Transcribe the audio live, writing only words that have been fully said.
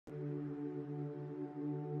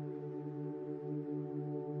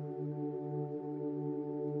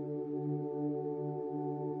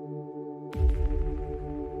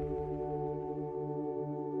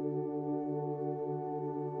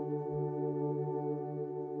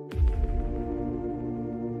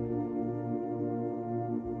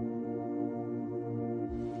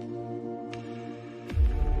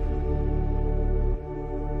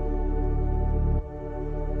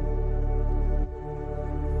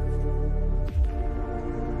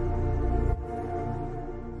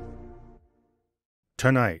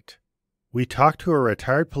Tonight, we talk to a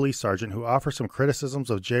retired police sergeant who offers some criticisms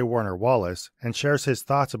of J Warner Wallace and shares his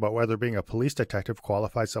thoughts about whether being a police detective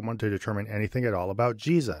qualifies someone to determine anything at all about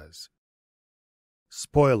Jesus.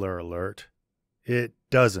 Spoiler alert, it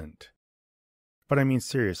doesn't. But I mean,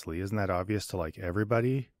 seriously, isn't that obvious to like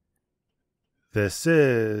everybody? This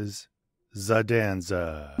is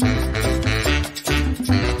Zadanza.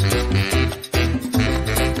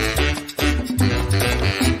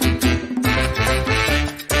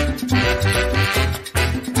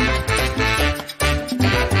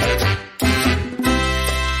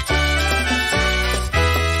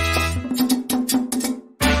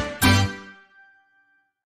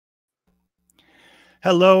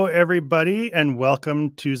 Hello, everybody, and welcome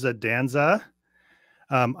to Zadanza.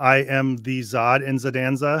 I am the Zod in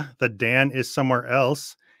Zadanza. The Dan is somewhere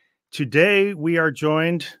else. Today, we are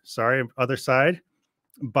joined, other side,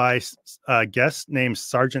 by a guest named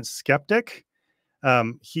Sergeant Skeptic.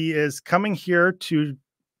 He is coming here to,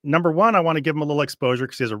 number one, I want to give him a little exposure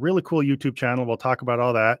because he has a really cool YouTube channel. We'll talk about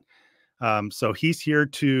all that. So he's here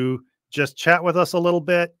to just chat with us a little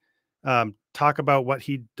bit. Talk about what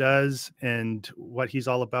he does and what he's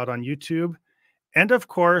all about on YouTube. And of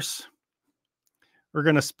course, we're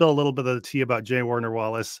going to spill a little bit of the tea about J Warner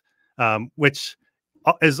Wallace, which,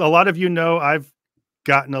 as a lot of you know, I've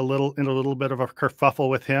gotten in a little bit of a kerfuffle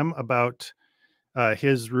with him about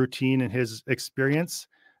his routine and his experience.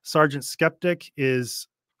 Sergeant Skeptic is,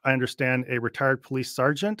 I understand, a retired police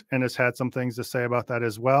sergeant and has had some things to say about that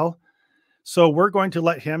as well. So we're going to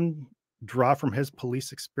let him draw from his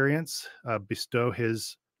police experience, bestow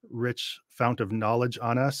his rich fount of knowledge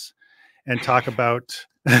on us, and talk about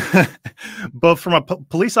both from a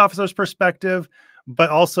police officer's perspective,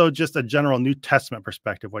 but also just a general New Testament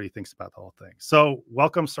perspective, what he thinks about the whole thing. So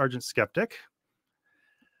welcome, Sergeant Skeptic.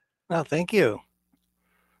 Well, thank you.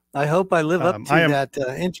 I hope I live up to that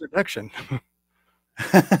introduction.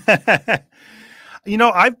 You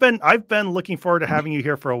know, I've been looking forward to having you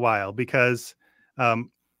here for a while because,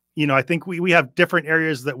 you know, I think we have different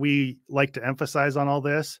areas that we like to emphasize on all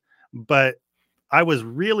this, but I was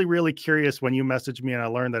really, really curious when you messaged me and I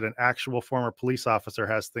learned that an actual former police officer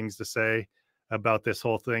has things to say about this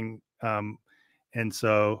whole thing. And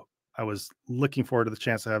so I was looking forward to the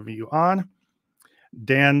chance of having you on.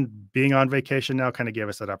 Dan being on vacation now kind of gave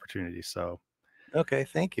us that opportunity. So, okay.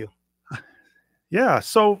 Thank you. Yeah.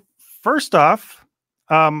 So first off,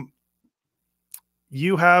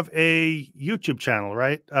 you have a YouTube channel,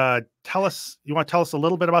 right? You want to tell us a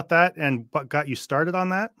little bit about that and what got you started on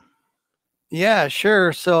that? Yeah,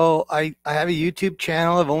 sure. So I have a YouTube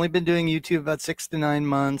channel. I've only been doing YouTube about 6 to 9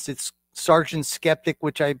 months. It's Sergeant Skeptic,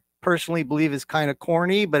 which I personally believe is kind of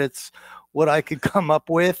corny, but it's what I could come up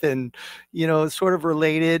with and, you know, it's sort of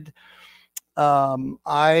related.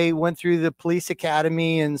 I went through the police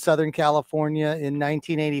academy in Southern California in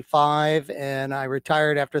 1985, and I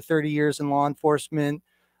retired after 30 years in law enforcement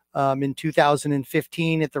in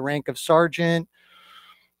 2015 at the rank of sergeant.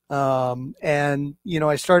 And, you know,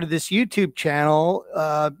 I started this YouTube channel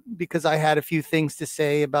because I had a few things to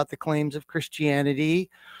say about the claims of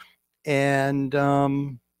Christianity and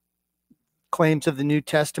claims of the New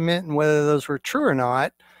Testament and whether those were true or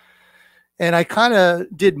not. And I kind of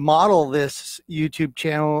did model this YouTube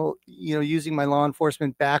channel, you know, using my law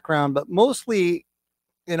enforcement background, but mostly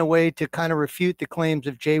in a way to kind of refute the claims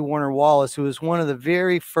of J Warner Wallace, who was one of the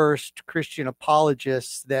very first Christian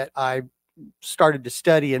apologists that I started to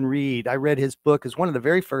study and read. I read his book as one of the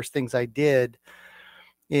very first things I did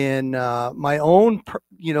in my own,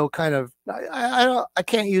 you know, kind of, I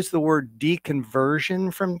can't use the word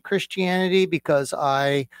deconversion from Christianity because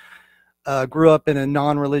I grew up in a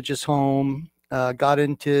non-religious home, got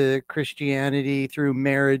into Christianity through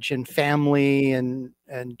marriage and family and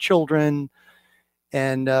children.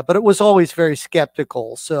 And, but it was always very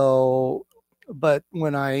skeptical. So, but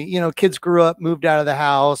when you know, kids grew up, moved out of the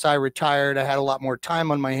house, I retired, I had a lot more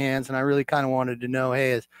time on my hands. And I really kind of wanted to know,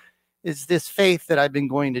 hey, is this faith that I've been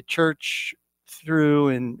going to church through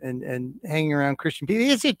and hanging around Christian people,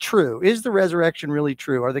 is it true? Is the resurrection really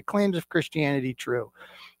true? Are the claims of Christianity true?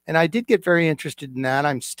 And I did get very interested in that.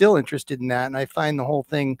 I'm still interested in that. And I find the whole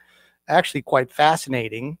thing actually quite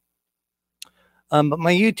fascinating. But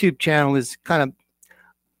my YouTube channel is kind of,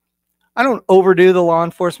 I don't overdo the law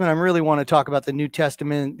enforcement. I really want to talk about the New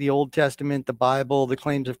Testament, the Old Testament, the Bible, the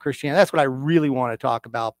claims of Christianity. That's what I really want to talk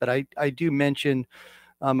about. But I do mention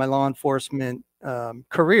my law enforcement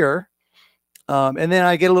career. And then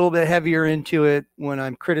I get a little bit heavier into it when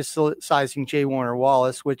I'm criticizing J Warner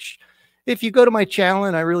Wallace, which if you go to my channel,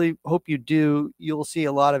 and I really hope you do, you'll see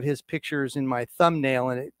a lot of his pictures in my thumbnail,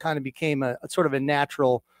 and it kind of became a sort of a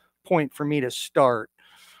natural point for me to start.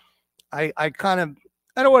 I kind of,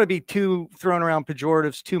 I don't want to be too thrown around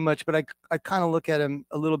pejoratives too much, but I kind of look at him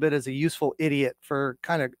a little bit as a useful idiot for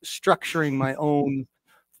kind of structuring my own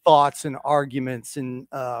thoughts and arguments. And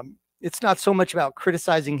it's not so much about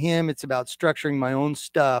criticizing him, it's about structuring my own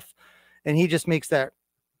stuff. And he just makes that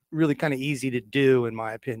really kind of easy to do, in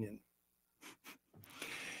my opinion.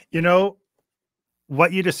 You know,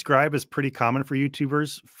 what you describe is pretty common for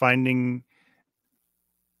YouTubers, finding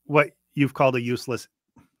what you've called a useful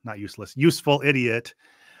idiot.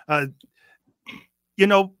 Uh, you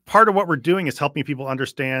know, part of what we're doing is helping people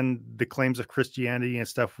understand the claims of Christianity and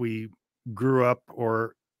stuff we grew up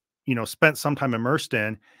or, you know, spent some time immersed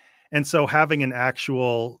in. And so having an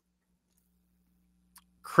actual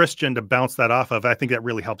Christian to bounce that off of, I think that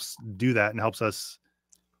really helps do that and helps us.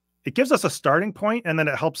 It gives us a starting point, and then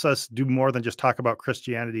it helps us do more than just talk about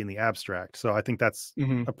Christianity in the abstract. So I think that's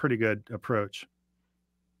a pretty good approach.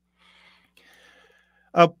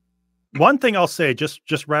 One thing I'll say,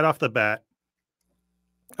 just right off the bat,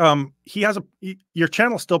 your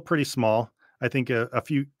channel's still pretty small. I think a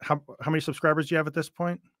few. How many subscribers do you have at this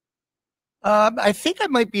point? I think I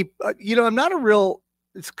might be. You know, I'm not a real.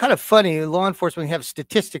 It's kind of funny. Law enforcement have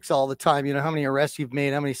statistics all the time. You know, how many arrests you've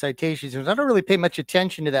made, how many citations. I don't really pay much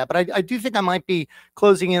attention to that, but I do think I might be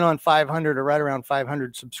closing in on 500 or right around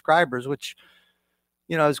 500 subscribers, which,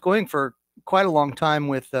 you know, I was going for quite a long time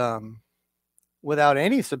with without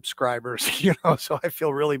any subscribers, you know, so I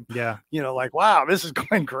feel really, you know, like, wow, this is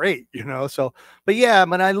going great, you know. So, but yeah,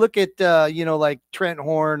 when I look at, you know, like Trent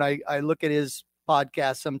Horn, I look at his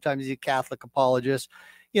podcast. Sometimes he's a Catholic apologist.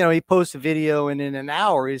 You know, he posts a video and in an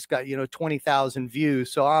hour he's got, you know, 20,000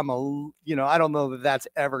 views. So you know, I don't know that that's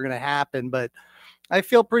ever going to happen, but I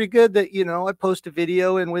feel pretty good that, you know, I post a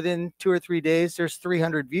video and within 2 or 3 days, there's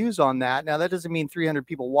 300 views on that. Now that doesn't mean 300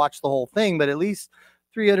 people watch the whole thing, but at least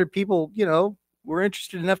 300 people, you know, were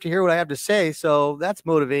interested enough to hear what I have to say. So that's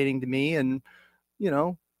motivating to me. And, you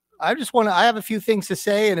know, I have a few things to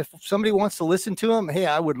say. And if somebody wants to listen to them, hey,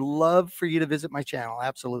 I would love for you to visit my channel.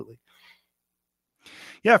 Absolutely.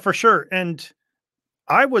 Yeah, for sure. And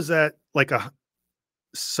I was at like a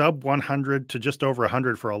sub 100 to just over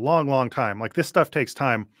 100 for a long, long time. Like this stuff takes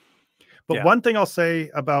time. But one thing I'll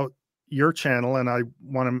say about your channel, and I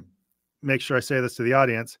want to make sure I say this to the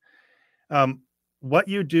audience, what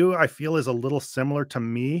you do, I feel, is a little similar to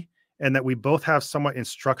me, and that we both have somewhat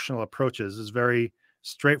instructional approaches. Is very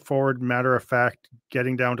straightforward, matter of fact,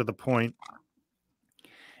 getting down to the point.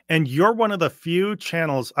 And you're one of the few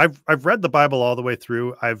channels I've read the Bible all the way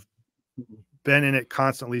through. I've been in it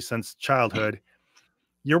constantly since childhood.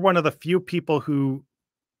 You're one of the few people who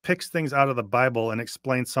picks things out of the Bible and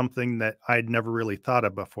explains something that I'd never really thought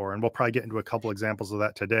of before. And we'll probably get into a couple examples of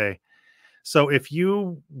that today. So if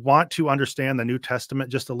you want to understand the New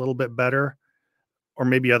Testament just a little bit better, or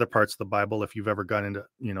maybe other parts of the Bible, if you've ever gone into,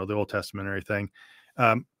 you know, the Old Testament or anything,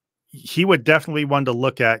 he would definitely one to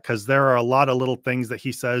look at, because there are a lot of little things that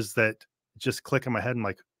he says that just click in my head. I'm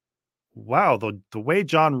like, wow, the way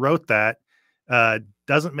John wrote that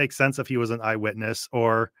doesn't make sense if he was an eyewitness,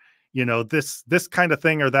 or, you know, this kind of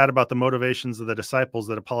thing or that about the motivations of the disciples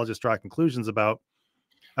that apologists draw conclusions about.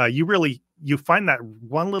 You find that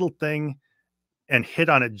one little thing and hit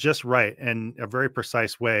on it just right in a very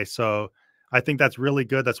precise way. So I think that's really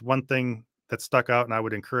good. That's one thing that stuck out, and I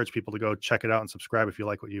would encourage people to go check it out and subscribe if you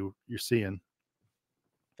like what you're seeing.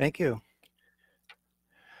 Thank you.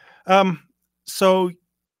 So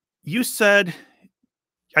you said,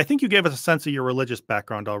 I think you gave us a sense of your religious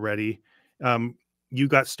background already. You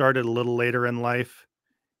got started a little later in life.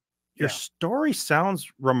 Your story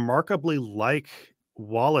sounds remarkably like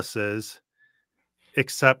Wallace's,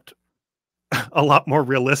 except a lot more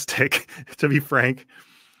realistic, to be frank.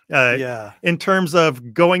 In terms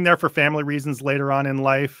of going there for family reasons later on in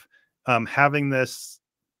life, having this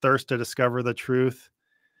thirst to discover the truth.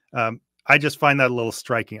 I just find that a little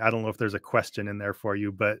striking. I don't know if there's a question in there for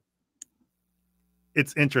you, but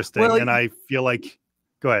it's interesting. Well, and I feel like,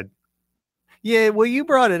 go ahead. Yeah, well, you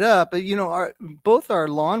brought it up, but you know, both our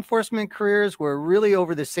law enforcement careers were really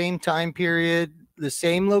over the same time period, the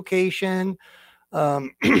same location.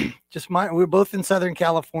 We're both in Southern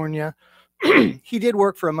California. He did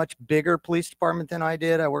work for a much bigger police department than I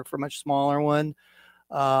did. I worked for a much smaller one.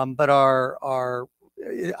 But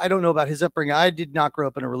I don't know about his upbringing. I did not grow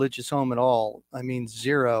up in a religious home at all. I mean,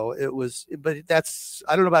 zero. But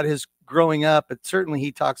I don't know about his growing up, but certainly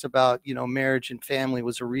he talks about, you know, marriage and family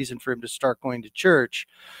was a reason for him to start going to church.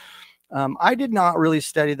 I did not really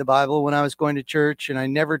study the Bible when I was going to church, and I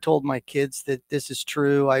never told my kids that this is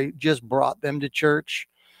true. I just brought them to church.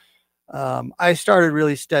 I started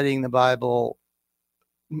really studying the Bible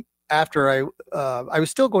after I was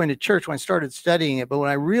still going to church when I started studying it, but when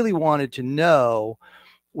I really wanted to know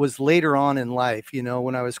was later on in life, you know,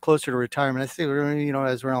 when I was closer to retirement. I think, you know,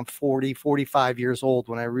 I was around 40, 45 years old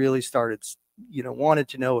when I really started, you know, wanted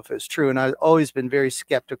to know if it was true. And I've always been very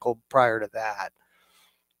skeptical prior to that.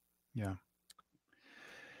 Yeah.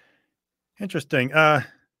 Interesting. Yeah,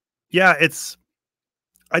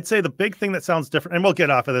 I'd say the big thing that sounds different, and we'll get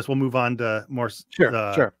off of this. We'll move on to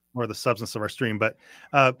Sure, sure. more of the substance of our stream. But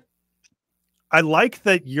I like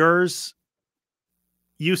that you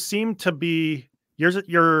seem to be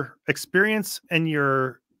your experience and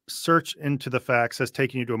your search into the facts has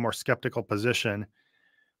taken you to a more skeptical position.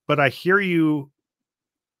 But I hear you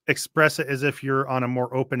express it as if you're on a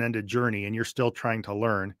more open-ended journey and you're still trying to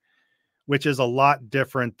learn, which is a lot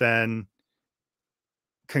different than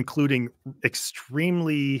concluding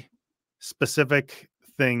extremely specific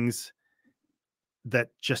things that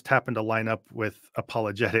just happen to line up with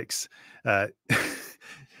apologetics. So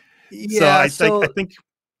Yeah. I So think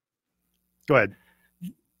go ahead.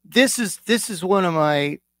 this is one of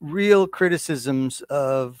my real criticisms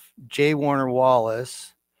of J Warner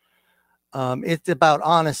Wallace. It's about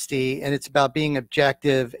honesty, and it's about being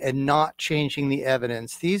objective and not changing the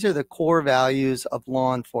evidence. These are the core values of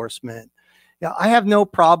law enforcement. Yeah, I have no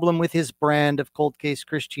problem with his brand of cold case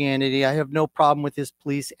Christianity. I have no problem with his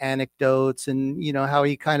police anecdotes and, you know, how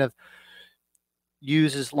he kind of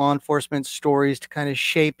uses law enforcement stories to kind of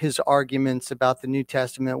shape his arguments about the New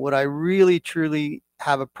Testament. What I really truly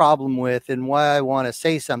have a problem with, and why I want to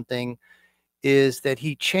say something, is that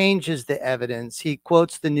he changes the evidence. He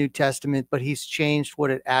quotes the New Testament, but he's changed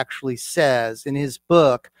what it actually says. In his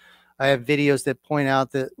book, I have videos that point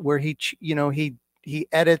out that where he, you know, he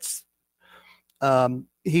edits,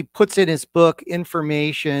 he puts in his book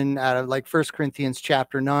information out of like 1 Corinthians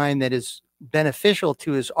chapter 9 that is beneficial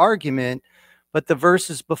to his argument, but the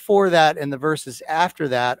verses before that and the verses after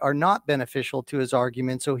that are not beneficial to his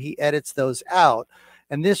argument. So he edits those out.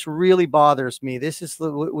 And this really bothers me. This is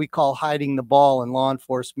what we call hiding the ball in law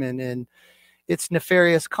enforcement. And it's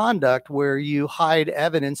nefarious conduct where you hide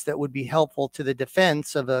evidence that would be helpful to the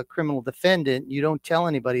defense of a criminal defendant. You don't tell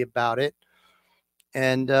anybody about it.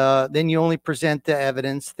 And then you only present the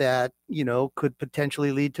evidence that, you know, could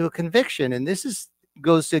potentially lead to a conviction. And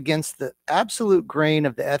goes against the absolute grain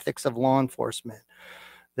of the ethics of law enforcement,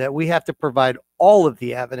 that we have to provide all of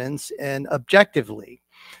the evidence and objectively.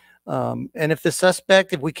 And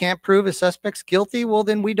if we can't prove a suspect's guilty, well,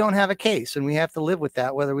 then we don't have a case, and we have to live with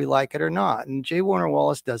that, whether we like it or not. And J Warner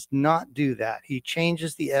Wallace does not do that. He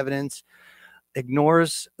changes the evidence,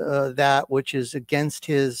 ignores that which is against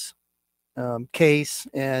his case,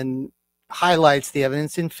 and highlights the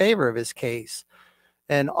evidence in favor of his case.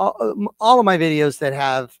 And all of my videos that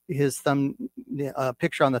have his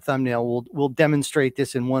picture on the thumbnail will demonstrate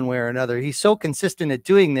this in one way or another. He's so consistent at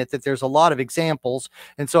doing that there's a lot of examples.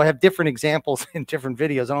 And so I have different examples in different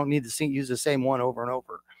videos. I don't need to use the same one over and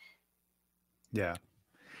over. Yeah.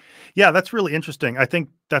 Yeah, that's really interesting. I think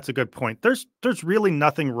that's a good point. There's really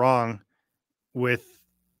nothing wrong with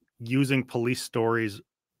using police stories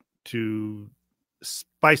to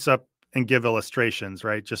spice up and give illustrations,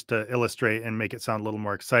 right? Just to illustrate and make it sound a little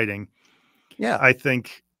more exciting. Yeah. I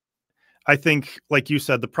think, like you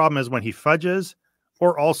said, the problem is when he fudges,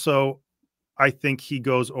 or also I think he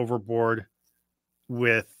goes overboard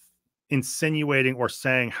with insinuating or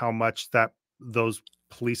saying how much that those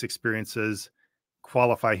police experiences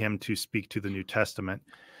qualify him to speak to the New Testament.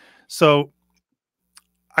 So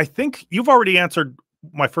I think you've already answered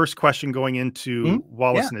my first question going into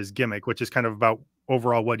Wallace and his gimmick, which is kind of about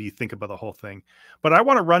overall, what do you think about the whole thing? But I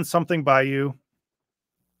want to run something by you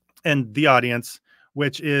and the audience,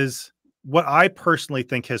 which is what I personally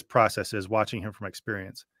think his process is, watching him from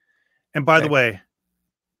experience. And by the way,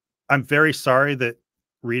 I'm very sorry that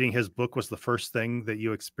reading his book was the first thing that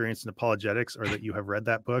you experienced in apologetics, or that you have read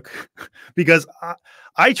that book, because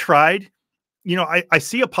I tried, you know, I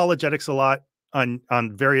see apologetics a lot on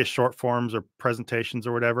various short forms or presentations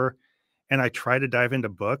or whatever. And I try to dive into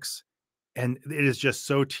books, and it is just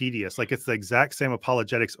so tedious. Like, it's the exact same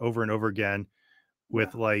apologetics over and over again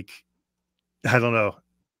with like, I don't know.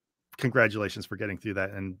 Congratulations for getting through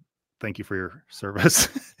that. And thank you for your service.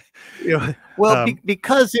 Yeah. Well,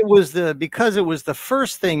 because it was the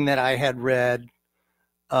first thing that I had read,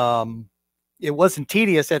 it wasn't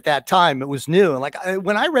tedious at that time. It was new. And like,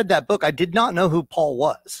 when I read that book, I did not know who Paul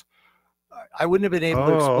was. I wouldn't have been able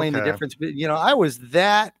to explain the difference. But, you know, I was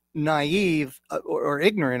that naive or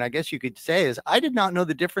ignorant, I guess you could say, is I did not know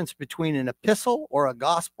the difference between an epistle or a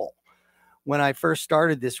gospel when I first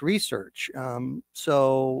started this research.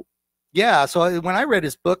 So Yeah. So when I read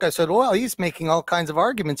his book, I said, well, he's making all kinds of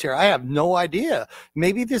arguments here. I have no idea.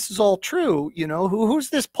 Maybe this is all true. Who's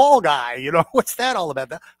this Paul guy? What's that all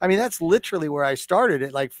about? I mean, that's literally where I started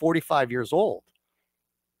at like 45 years old.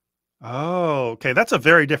 Oh, okay. That's a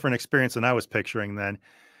very different experience than I was picturing then.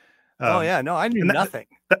 Oh, Um, yeah. No, I knew and nothing.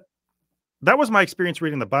 that was my experience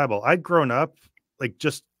reading the Bible. I'd grown up like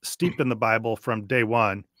just steeped in the Bible from day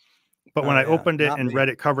one. But when Oh, I yeah. opened it Not and me. read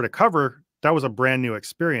it cover to cover, that was a brand new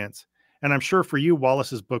experience. And I'm sure for you,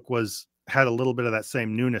 Wallace's book had a little bit of that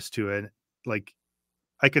same newness to it. Like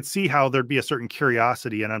I could see how there'd be a certain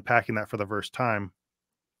curiosity in unpacking that for the first time.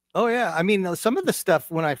 Oh, yeah. I mean, some of the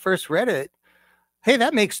stuff when I first read it, hey,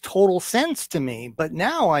 that makes total sense to me. But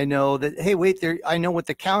now I know that, hey, wait, I know what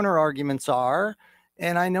the counter arguments are,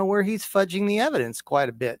 and I know where he's fudging the evidence quite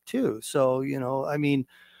a bit too. So, I mean,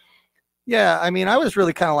 yeah, I mean, I was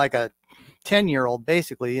really kind of like a 10-year-old,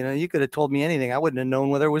 basically. You could have told me anything. I wouldn't have known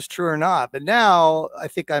whether it was true or not. But now I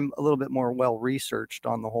think I'm a little bit more well researched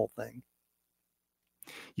on the whole thing.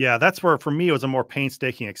 Yeah, that's where for me it was a more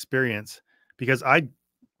painstaking experience because I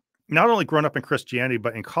not only grown up in Christianity,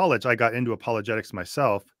 but in college I got into apologetics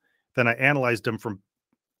myself. Then I analyzed them from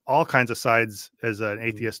all kinds of sides as an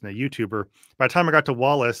atheist and a YouTuber. By the time I got to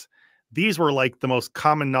Wallace, these were like the most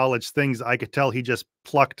common knowledge things I could tell he just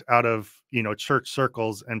plucked out of, church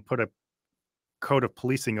circles and put a code of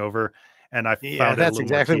policing over. And I Yeah, found it a that's little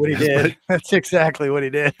more exactly what he tedious. did. That's exactly what he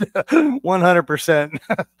did.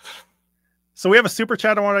 100%. So we have a super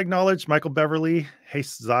chat I want to acknowledge. Michael Beverly. Hey,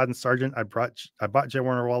 Zod and Sergeant. I bought J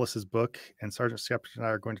Warner Wallace's book, and Sergeant Skeptic and I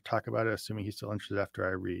are going to talk about it, assuming he's still interested after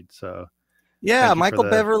I read. So Yeah, thank you for Michael the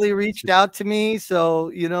Beverly reached out to me.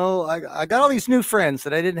 So, I got all these new friends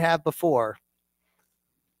that I didn't have before.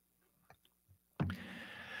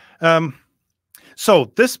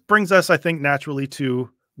 So this brings us, I think, naturally to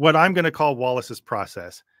what I'm going to call Wallace's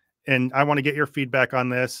process. And I want to get your feedback on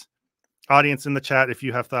this. Audience in the chat, if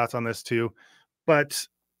you have thoughts on this too. But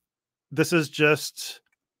this is just,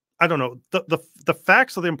 I don't know. The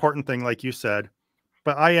facts are the important thing, like you said.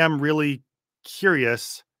 But I am really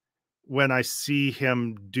curious when I see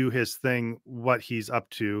him do his thing, what he's up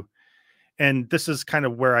to. And this is kind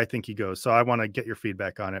of where I think he goes. So I want to get your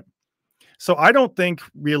feedback on it. So I don't think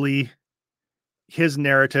really his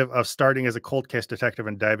narrative of starting as a cold case detective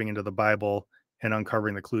and diving into the Bible and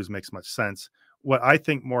uncovering the clues makes much sense. What I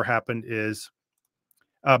think more happened is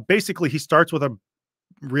basically he starts with a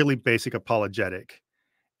really basic apologetic.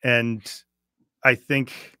 And I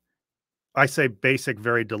think I say basic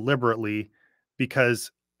very deliberately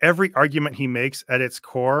because every argument he makes at its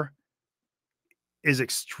core is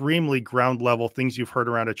extremely ground level things you've heard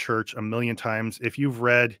around a church a million times. If you've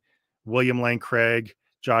read William Lane Craig,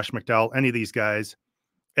 Josh McDowell, any of these guys,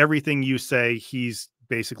 everything you say, he's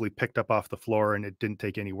basically picked up off the floor and it didn't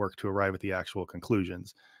take any work to arrive at the actual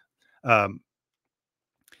conclusions.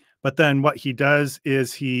 But then what he does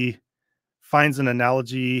is he finds an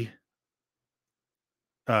analogy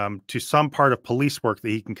to some part of police work that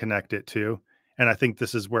he can connect it to. And I think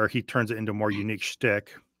this is where he turns it into a more unique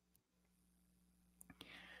shtick.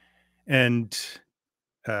 And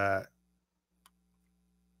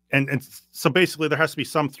and so basically there has to be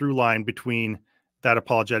some through line between that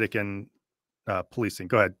apologetic and policing.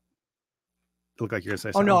 Go ahead. You look like you're gonna say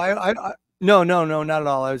Oh, something. no, no, not at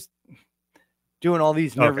all. I was doing all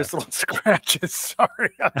these nervous little scratches. Sorry,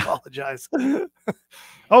 I apologize.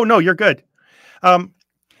 Oh, no, you're good.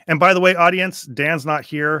 And by the way, audience, Dan's not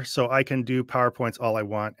here, so I can do PowerPoints all I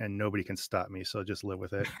want and nobody can stop me. So just live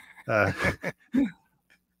with it.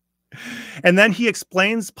 And then he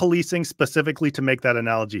explains policing specifically to make that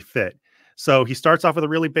analogy fit. So he starts off with a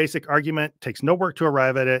really basic argument, takes no work to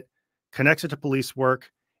arrive at it, connects it to police work.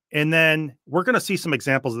 And then we're going to see some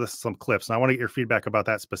examples of this, some clips. And I want to get your feedback about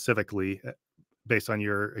that specifically based on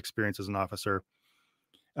your experience as an officer.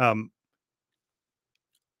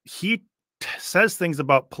 He says things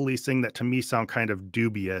about policing that to me sound kind of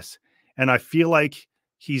dubious. And I feel like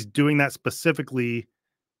he's doing that specifically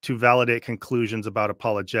to validate conclusions about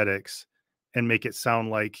apologetics and make it sound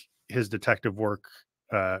like his detective work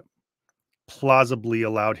plausibly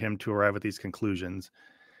allowed him to arrive at these conclusions.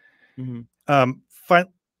 Mm-hmm.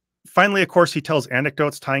 Finally, of course, he tells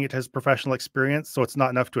anecdotes tying it to his professional experience. So it's not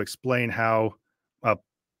enough to explain how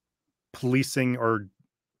policing or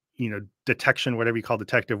detection, whatever you call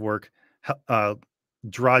detective work,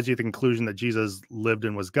 draws you to the conclusion that Jesus lived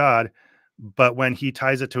and was God. But when he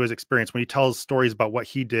ties it to his experience, when he tells stories about what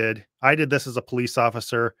he did, I did this as a police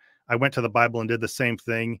officer. I went to the Bible and did the same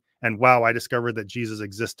thing. And wow, I discovered that Jesus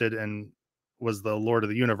existed and was the Lord of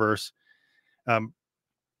the universe.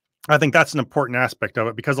 I think that's an important aspect of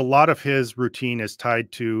it because a lot of his routine is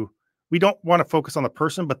tied to we don't want to focus on the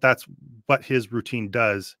person, but that's what his routine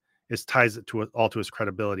does, is ties it to all to his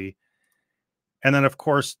credibility. And then, of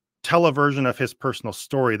course, tell a version of his personal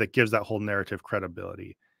story that gives that whole narrative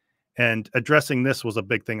credibility. And addressing this was a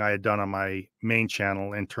big thing I had done on my main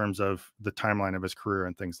channel in terms of the timeline of his career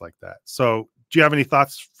and things like that. So do you have any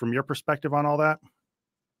thoughts from your perspective on all that?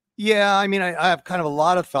 Yeah, I mean, I have kind of a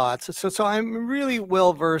lot of thoughts. So I'm really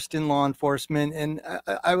well versed in law enforcement, and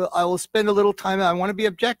I will spend a little time. I want to be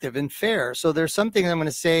objective and fair. So there's something I'm going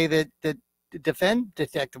to say that defend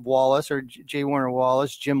Detective Wallace or J Warner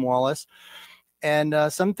Wallace, Jim Wallace, and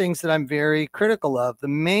some things that I'm very critical of. The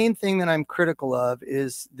main thing that I'm critical of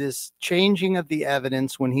is this changing of the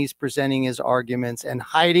evidence when he's presenting his arguments and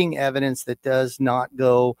hiding evidence that does not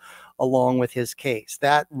go along with his case.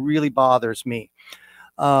 That really bothers me.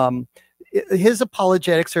 His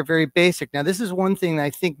apologetics are very basic. Now, this is one thing that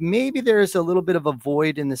I think maybe there is a little bit of a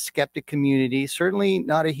void in the skeptic community, certainly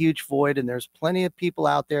not a huge void. And there's plenty of people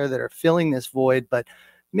out there that are filling this void, but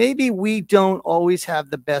maybe we don't always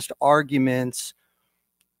have the best arguments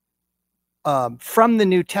from the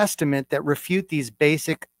New Testament that refute these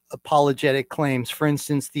basic apologetic claims. For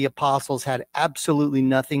instance, the apostles had absolutely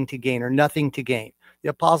nothing to gain or nothing to gain. The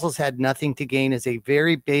apostles had nothing to gain is a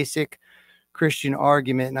very basic Christian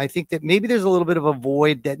argument. And I think that maybe there's a little bit of a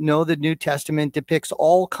void that the New Testament depicts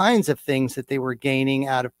all kinds of things that they were gaining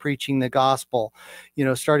out of preaching the gospel,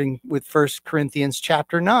 starting with 1 Corinthians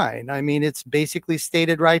chapter 9. I mean, it's basically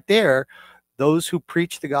stated right there, those who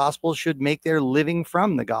preach the gospel should make their living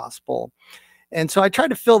from the gospel. And so I try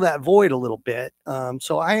to fill that void a little bit.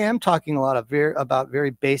 So I am talking a lot of about very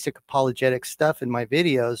basic apologetic stuff in my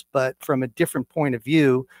videos, but from a different point of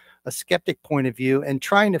view, a skeptic point of view, and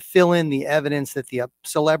trying to fill in the evidence that the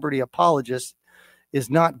celebrity apologist is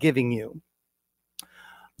not giving you.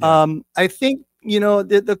 Yeah. I think,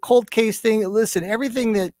 the cold case thing, listen,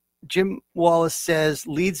 everything that Jim Wallace says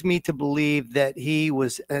leads me to believe that he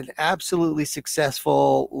was an absolutely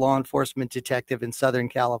successful law enforcement detective in Southern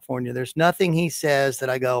California. There's nothing he says that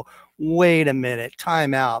I go, wait a minute,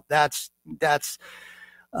 time out. That's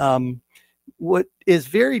what is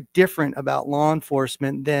very different about law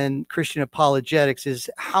enforcement than Christian apologetics is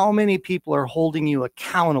how many people are holding you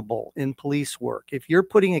accountable in police work. If you're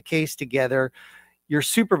putting a case together, your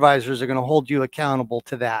supervisors are going to hold you accountable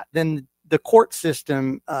to that. Then the court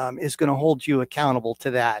system is going to hold you accountable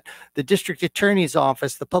to that. The district attorney's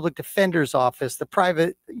office, the public defender's office, the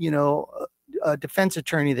private, defense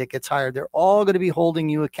attorney that gets hired, they're all going to be holding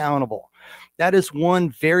you accountable. That is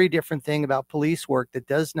one very different thing about police work that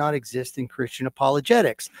does not exist in Christian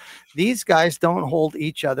apologetics. These guys don't hold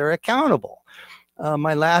each other accountable.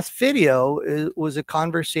 My last video was a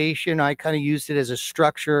conversation. I kind of used it as a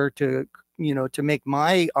structure to make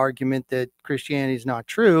my argument that Christianity is not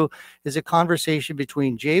true, is a conversation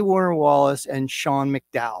between J Warner Wallace and Sean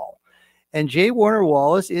McDowell. And J Warner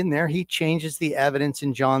Wallace in there, he changes the evidence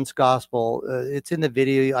in John's gospel. It's in the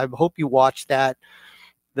video. I hope you watch that.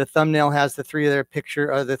 The thumbnail has the three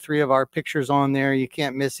of our pictures on there. You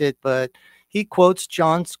can't miss it, but he quotes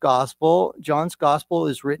John's gospel. John's gospel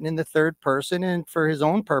is written in the third person, and for his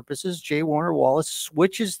own purposes, J Warner Wallace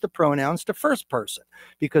switches the pronouns to first person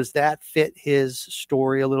because that fit his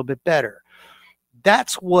story a little bit better.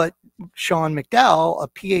 That's what Sean McDowell, a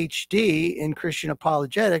PhD in Christian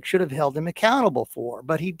apologetics, should have held him accountable for,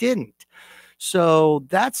 but he didn't. So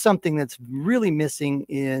that's something that's really missing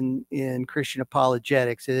in Christian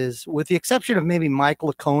apologetics, is with the exception of maybe Mike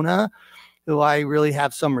Lacona, who I really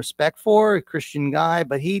have some respect for, a Christian guy,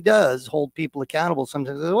 but he does hold people accountable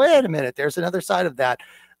sometimes. Wait a minute, there's another side of that.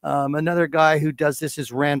 Another guy who does this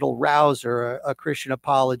is Randall Rouser, a Christian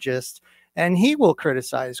apologist, and he will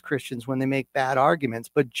criticize Christians when they make bad arguments.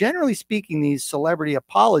 But generally speaking, these celebrity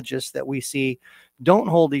apologists that we see don't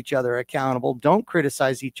hold each other accountable, don't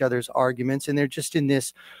criticize each other's arguments, and they're just in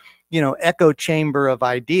this, echo chamber of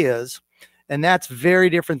ideas. And that's very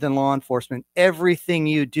different than law enforcement. Everything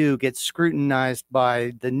you do gets scrutinized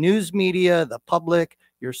by the news media, the public,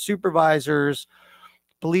 your supervisors,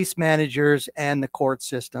 police managers, and the court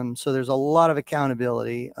system. So there's a lot of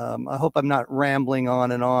accountability. I hope I'm not rambling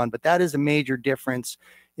on, but that is a major difference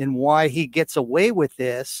in why he gets away with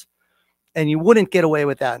this. And you wouldn't get away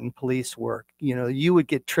with that in police work. You would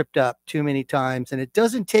get tripped up too many times, and it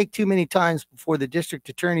doesn't take too many times before the district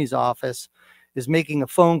attorney's office is making a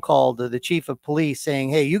phone call to the chief of police saying,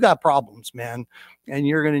 hey, you got problems, man, and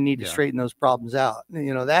you're going to need to straighten those problems out.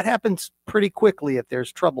 That happens pretty quickly if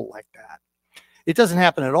there's trouble like that. It doesn't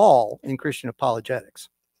happen at all in Christian apologetics.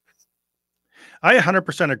 I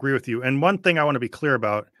 100% agree with you. And one thing I want to be clear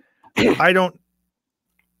about, I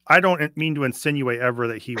don't mean to insinuate ever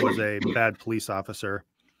that he was a bad police officer.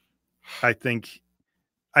 I think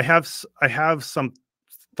I have some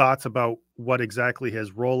thoughts about what exactly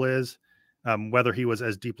his role is, whether he was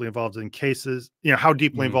as deeply involved in cases, how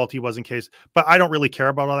deeply Mhm. involved he was in case. But I don't really care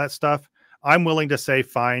about all that stuff. I'm willing to say,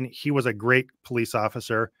 fine, he was a great police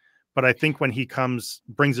officer, but I think when he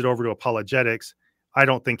brings it over to apologetics, I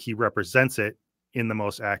don't think he represents it in the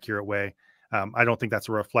most accurate way. I don't think that's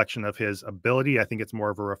a reflection of his ability. I think it's more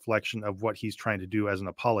of a reflection of what he's trying to do as an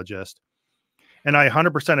apologist. And I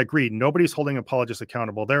 100% agree. Nobody's holding apologists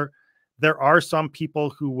accountable. There are some people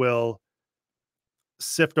who will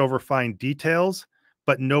sift over fine details,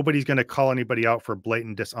 but nobody's going to call anybody out for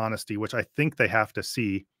blatant dishonesty, which I think they have to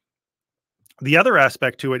see. The other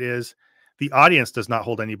aspect to it is the audience does not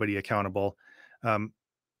hold anybody accountable, um,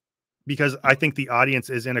 because I think the audience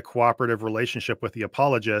is in a cooperative relationship with the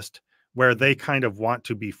apologist where they kind of want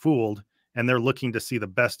to be fooled and they're looking to see the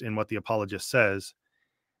best in what the apologist says.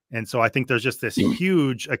 And so I think there's just this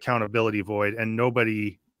huge accountability void, and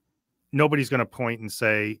nobody's going to point and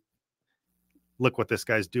say, look what this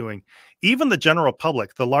guy's doing. Even the general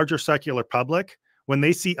public, the larger secular public, when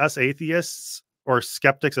they see us atheists or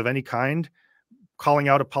skeptics of any kind calling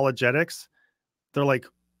out apologetics, they're like,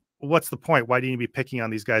 what's the point? Why do you be picking on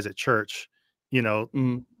these guys at church?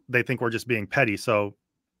 Mhm. They think we're just being petty. So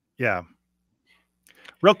yeah.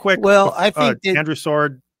 Real quick, Well, I think that Andrew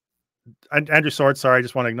Sword, sorry, I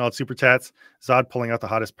just want to acknowledge super chats. Zod pulling out the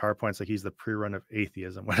hottest PowerPoints like he's the pre-run of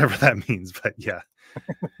atheism, whatever that means. But yeah,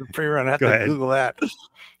 pre-run, I have go to ahead. Google that.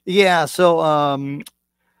 Yeah, so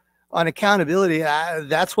on accountability,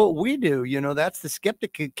 that's what we do. That's the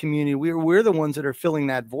skeptic community. We're the ones that are filling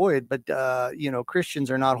that void, but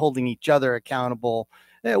Christians are not holding each other accountable,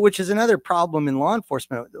 which is another problem in law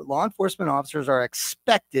enforcement. Law enforcement officers are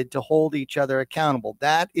expected to hold each other accountable.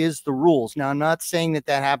 That is the rules. Now, I'm not saying that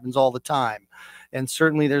happens all the time, and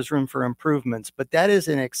certainly there's room for improvements, but that is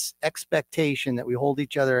an expectation that we hold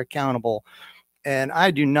each other accountable. And I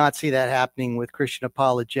do not see that happening with Christian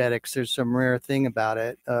apologetics. There's some rare thing about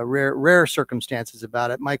it, rare circumstances about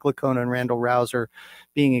it. Mike Licona and Randall Rouser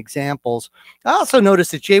being examples. I also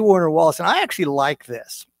noticed that J Warner Wallace, and I actually like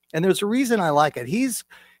this, and there's a reason I like it. His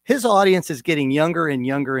audience is getting younger and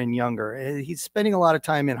younger and younger. He's spending a lot of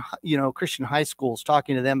time in Christian high schools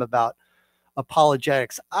talking to them about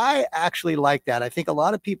apologetics. I actually like that. I think a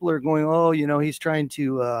lot of people are going, oh, he's trying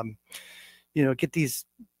to get these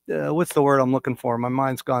what's the word I'm looking for? My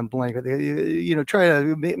mind's gone blank. Try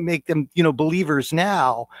to make them, believers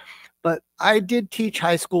now. But I did teach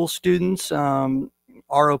high school students,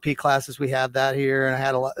 ROP classes. We have that here. And I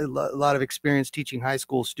had a lot of experience teaching high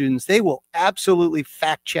school students. They will absolutely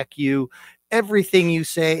fact check you, everything you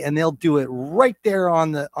say, and they'll do it right there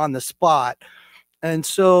on the spot. And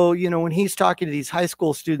so, when he's talking to these high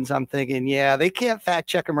school students, I'm thinking, yeah, they can't fact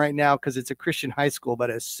check him right now because it's a Christian high school.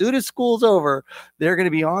 But as soon as school's over, they're going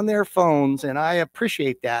to be on their phones. And I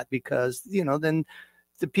appreciate that because, then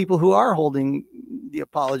the people who are holding the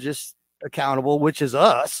apologists accountable, which is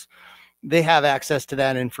us, they have access to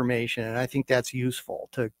that information. And I think that's useful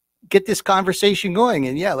to get this conversation going.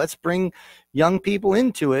 And yeah, let's bring young people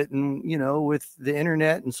into it. And, with the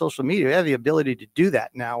internet and social media, we have the ability to do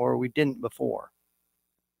that now where we didn't before.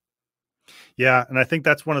 Yeah, and I think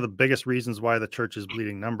that's one of the biggest reasons why the church is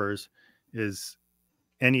bleeding numbers is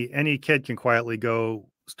any kid can quietly go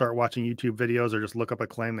start watching YouTube videos or just look up a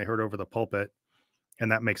claim they heard over the pulpit,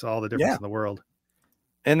 and that makes all the difference in the world.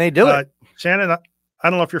 And they do it. Shannon, I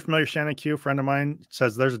don't know if you're familiar. Shannon Q, friend of mine,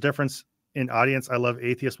 says there's a difference in audience. I love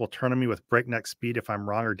atheists will turn on me with breakneck speed if I'm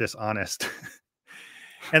wrong or dishonest.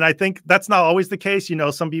 And I think that's not always the case.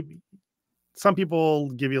 Some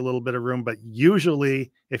people give you a little bit of room, but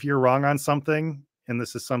usually if you're wrong on something, and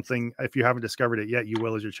this is something, if you haven't discovered it yet, you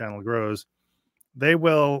will as your channel grows, they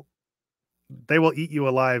will eat you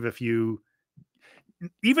alive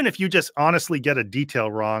even if you just honestly get a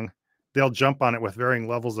detail wrong, they'll jump on it with varying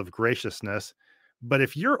levels of graciousness. But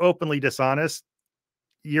if you're openly dishonest,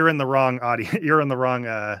 you're in the wrong audience, you're in the wrong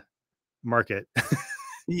market.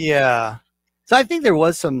 Yeah. So I think there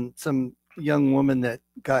was some young woman that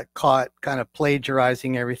got caught kind of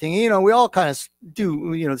plagiarizing everything. We all kind of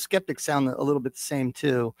do, the skeptics sound a little bit the same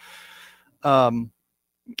too.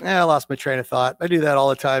 I lost my train of thought. I do that all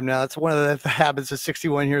the time now. It's one of the habits of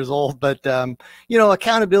 61 years old, but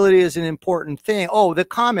accountability is an important thing. Oh, the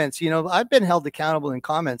comments, I've been held accountable in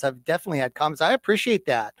comments. I've definitely had comments. I appreciate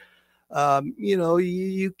that.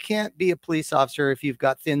 You can't be a police officer if you've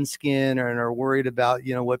got thin skin or are worried about,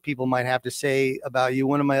 what people might have to say about you.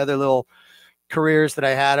 One of my other little careers that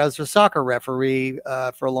I had. I was a soccer referee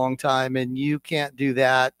for a long time, and you can't do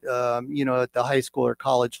that, you know, at the high school or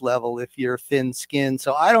college level if you're thin-skinned.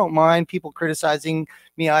 So I don't mind people criticizing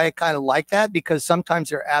me. I kind of like that because sometimes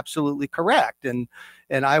they're absolutely correct, and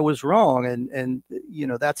I was wrong, and you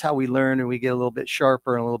know, that's how we learn and we get a little bit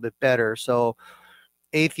sharper and a little bit better. So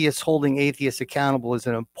atheists holding atheists accountable is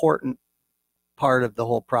an important part of the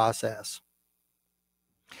whole process.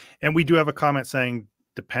 And we do have a comment saying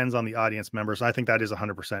depends on the audience members. I think that is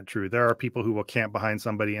 100% true. There are people who will camp behind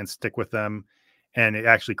somebody and stick with them, and it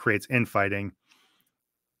actually creates infighting.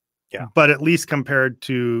 Yeah. But at least compared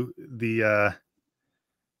to the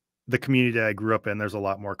community I grew up in, there's a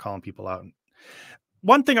lot more calling people out.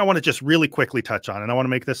 One thing I want to just really quickly touch on, and I want to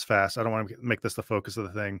make this fast. I don't want to make this the focus of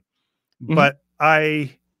the thing, but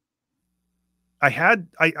I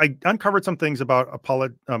uncovered some things about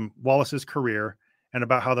Wallace's career and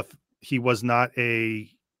about how he was not a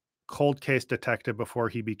cold case detective before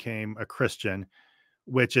he became a Christian,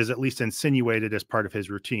 which is at least insinuated as part of his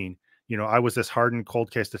routine. You know, I was this hardened cold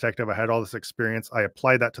case detective. I had all this experience. I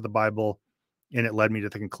applied that to the Bible, and it led me to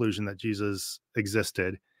the conclusion that Jesus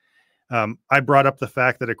existed. I brought up the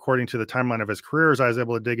fact that according to the timeline of his career, as I was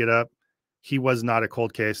able to dig it up, he was not a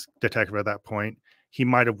cold case detective at that point. He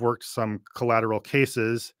might have worked some collateral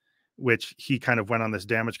cases, which he kind of went on this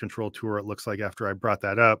damage control tour, it looks like, after I brought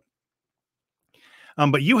that up.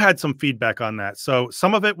 But you had some feedback on that. So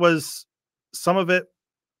some of it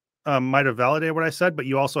might have validated what I said, but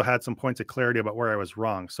you also had some points of clarity about where I was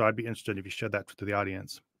wrong. So I'd be interested if you shared that to the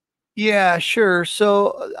audience. Yeah, sure.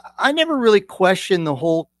 So I never really questioned the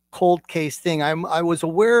whole cold case thing. I'm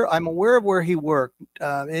aware of where he worked.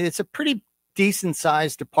 It's a pretty decent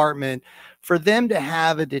sized department. For them to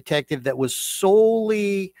have a detective that was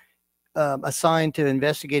solely assigned to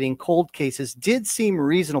investigating cold cases did seem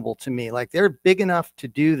reasonable to me. Like, they're big enough to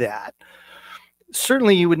do that.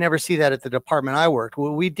 Certainly you would never see that at the department I worked.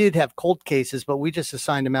 Well, we did have cold cases, but we just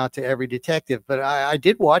assigned them out to every detective. But I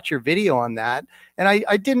did watch your video on that, and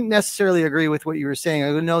I didn't necessarily agree with what you were saying.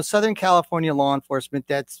 I know Southern California law enforcement,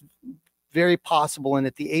 that's very possible. And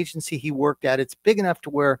at the agency he worked at, it's big enough to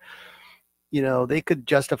where, you know, they could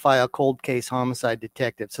justify a cold case homicide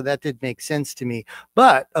detective. So that did make sense to me.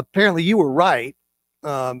 But apparently you were right,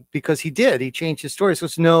 because he changed his story. So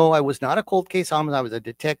it's, no, I was not a cold case homicide. I was a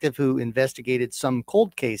detective who investigated some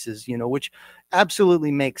cold cases, you know, which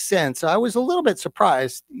absolutely makes sense. So I was a little bit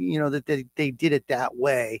surprised, you know, that they did it that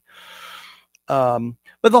way.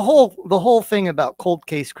 But the whole thing about cold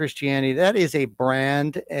case Christianity, that is a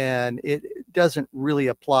brand, and it doesn't really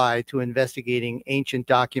apply to investigating ancient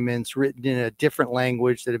documents written in a different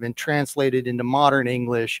language that have been translated into modern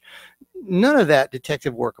English. None of that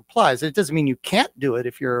detective work applies. It doesn't mean you can't do it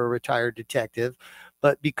if you're a retired detective,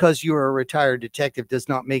 but because you're a retired detective does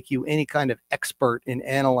not make you any kind of expert in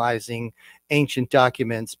analyzing ancient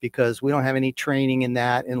documents, because we don't have any training in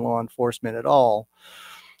that in law enforcement at all.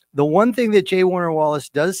 The one thing that J Warner Wallace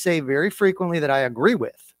does say very frequently that I agree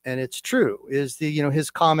with, and it's true, is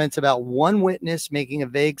his comments about one witness making a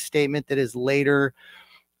vague statement that is later,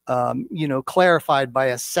 clarified by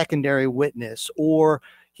a secondary witness, or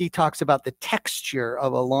he talks about the texture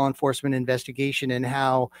of a law enforcement investigation and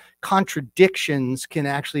how contradictions can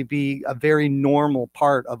actually be a very normal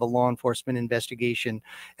part of a law enforcement investigation.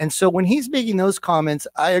 And so when he's making those comments,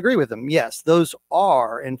 I agree with him. Yes, those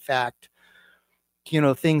are, in fact,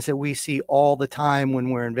 things that we see all the time when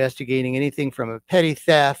we're investigating anything from a petty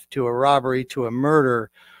theft to a robbery to a murder.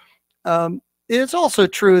 It's also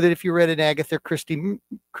true that if you read an Agatha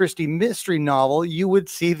Christie mystery novel, you would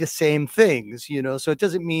see the same things, so it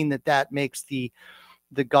doesn't mean that makes the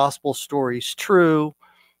gospel stories true.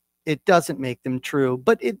 It doesn't make them true,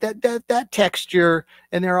 but that texture,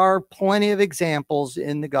 and there are plenty of examples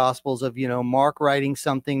in the Gospels of, Mark writing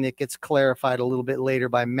something that gets clarified a little bit later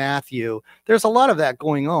by Matthew. There's a lot of that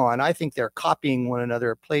going on. I think they're copying one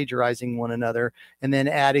another, plagiarizing one another, and then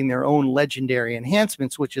adding their own legendary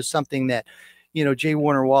enhancements, which is something that, J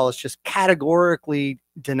Warner Wallace just categorically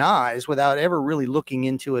denies without ever really looking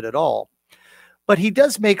into it at all. But he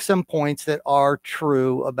does make some points that are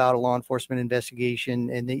true about a law enforcement investigation,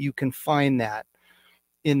 and that you can find that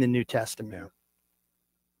in the New Testament.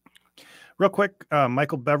 Yeah. Real quick,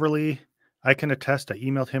 Michael Beverly, I can attest. I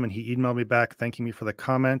emailed him and he emailed me back thanking me for the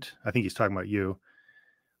comment. I think he's talking about you.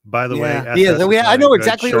 By the way, I know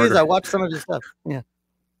exactly who he is. I watched some of his stuff. Yeah.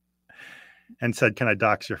 And said, "Can I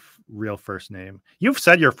dox your real first name?" You've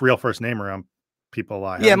said your real first name around people a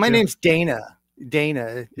lot. Yeah, my name's Dana.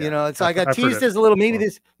 Yeah, so I got teased as a little, maybe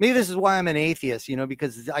this is why I'm an atheist,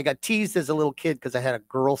 because I got teased as a little kid because I had a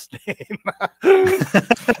girl's name.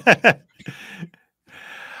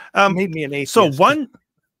 Made me an So atheist.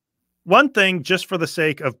 one thing, just for the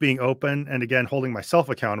sake of being open and again holding myself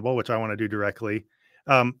accountable, which I want to do directly,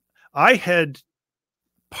 um, I had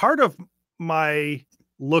part of my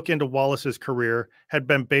look into Wallace's career had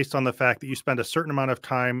been based on the fact that you spend a certain amount of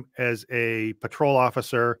time as a patrol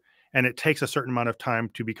officer, and it takes a certain amount of time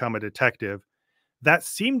to become a detective. That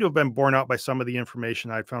seemed to have been borne out by some of the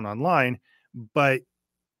information I'd found online, but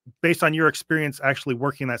based on your experience actually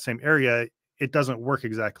working in that same area, it doesn't work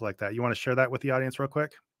exactly like that. You want to share that with the audience real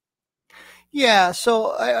quick? Yeah,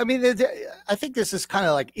 so I mean, I think this is kind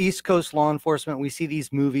of like East Coast law enforcement. We see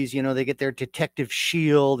these movies, you know, they get their detective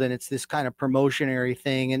shield, and it's this kind of promotionary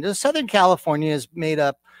thing. And Southern California is made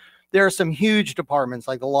up. There are some huge departments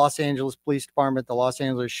like the Los Angeles Police Department, the Los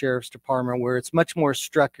Angeles Sheriff's Department, where it's much more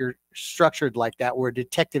structured like that, where a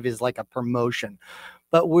detective is like a promotion.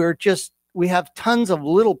 But we have tons of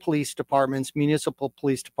little police departments, municipal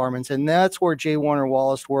police departments, and that's where J Warner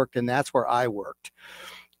Wallace worked, and that's where I worked.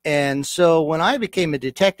 And so when I became a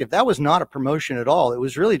detective, that was not a promotion at all. It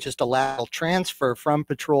was really just a lateral transfer from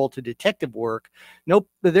patrol to detective work. Nope,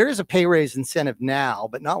 there is a pay raise incentive now,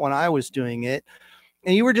 but not when I was doing it.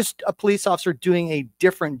 And you were just a police officer doing a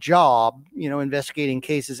different job, you know, investigating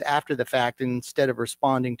cases after the fact instead of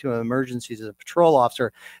responding to emergencies as a patrol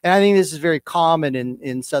officer. And I think this is very common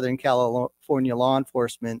in Southern California law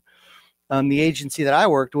enforcement. The agency that I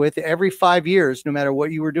worked with, every 5 years, no matter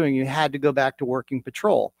what you were doing, you had to go back to working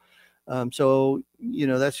patrol. So, you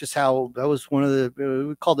know, that's just how, that was one of the,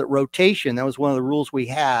 we called it rotation. That was one of the rules we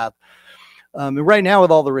have. And right now with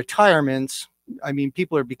all the retirements, I mean,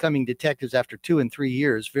 people are becoming detectives after 2 and 3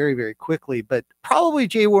 years very, very quickly, but probably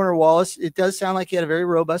J Warner Wallace, it does sound like he had a very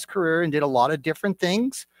robust career and did a lot of different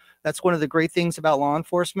things. That's one of the great things about law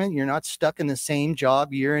enforcement. You're not stuck in the same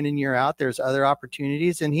job year in and year out. There's other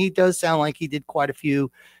opportunities. And he does sound like he did quite a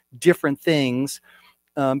few different things.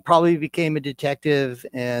 Probably became a detective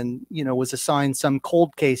and, you know, was assigned some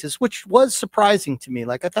cold cases, which was surprising to me.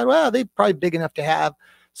 Like I thought, well, they're probably big enough to have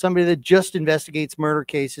somebody that just investigates murder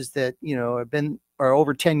cases that, you know, are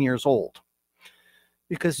over 10 years old,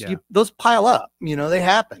 because those pile up, you know, they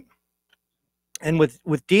happen. And with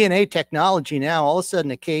DNA technology now, all of a sudden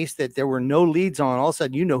a case that there were no leads on, all of a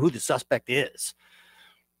sudden, you know who the suspect is.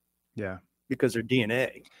 Yeah. Because their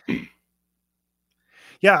DNA.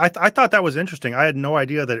 Yeah. I thought that was interesting. I had no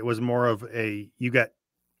idea that it was more of I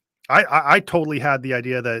totally had the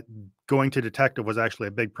idea that going to detective was actually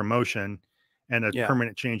a big promotion and a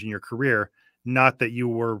permanent change in your career. Not that you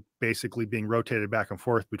were basically being rotated back and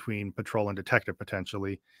forth between patrol and detective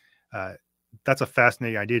potentially. That's a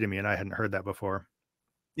fascinating idea to me, and I hadn't heard that before.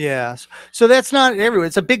 Yes. So that's not everywhere.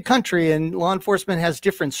 It's a big country and law enforcement has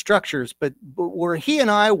different structures, but where he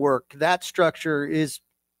and I worked, that structure is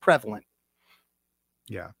prevalent.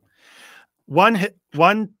 Yeah.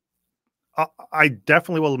 I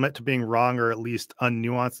definitely will admit to being wrong or at least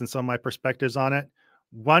unnuanced in some of my perspectives on it.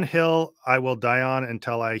 One hill I will die on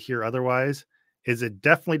until I hear otherwise is it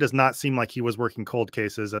definitely does not seem like he was working cold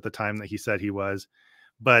cases at the time that he said he was,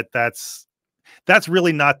 but that's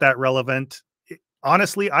really not that relevant.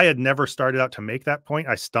 Honestly, I had never started out to make that point.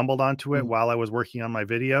 I stumbled onto it while I was working on my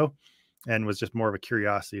video and was just more of a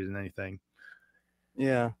curiosity than anything.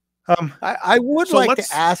 Yeah. I would so like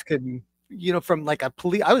to ask him, you know, from like I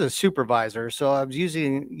was a supervisor, so I was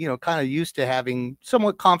kind of used to having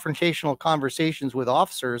somewhat confrontational conversations with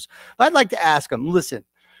officers. I'd like to ask him, listen,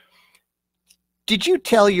 did you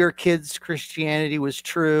tell your kids Christianity was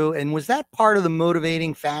true? And was that part of the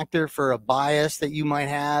motivating factor for a bias that you might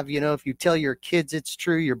have? You know, if you tell your kids it's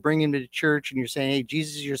true, you're bringing them to church and you're saying, hey,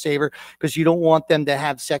 Jesus is your savior, because you don't want them to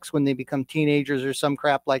have sex when they become teenagers or some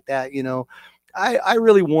crap like that. You know, I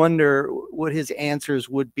really wonder what his answers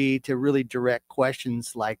would be to really direct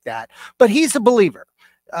questions like that. But he's a believer.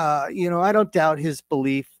 You know, I don't doubt his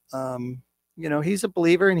belief. You know, he's a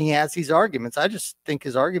believer and he has these arguments. I just think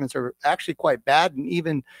his arguments are actually quite bad and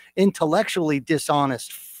even intellectually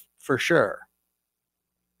dishonest for sure.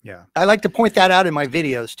 Yeah. I like to point that out in my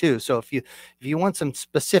videos too. So if you want some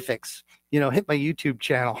specifics, you know, hit my YouTube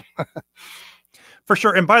channel. For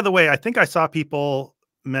sure. And by the way, I think I saw people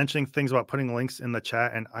mentioning things about putting links in the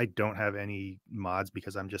chat, and I don't have any mods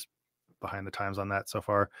because I'm just behind the times on that so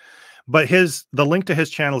far. But the link to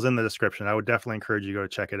his channel is in the description. I would definitely encourage you to go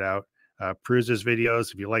check it out. Peruse his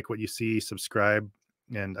videos. If you like what you see, subscribe,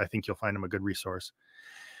 and I think you'll find him a good resource.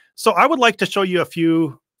 So I would like to show you a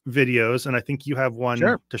few videos, and I think you have one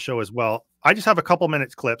to show as well. I just have a couple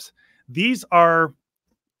minutes clips. These are,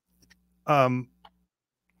 the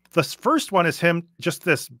first one is him, just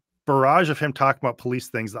this barrage of him talking about police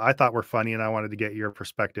things that I thought were funny, and I wanted to get your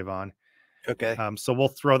perspective on. Okay. So we'll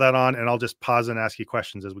throw that on, and I'll just pause and ask you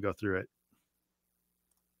questions as we go through it.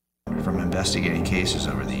 From investigating cases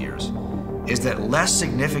over the years is that less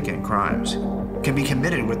significant crimes can be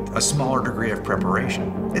committed with a smaller degree of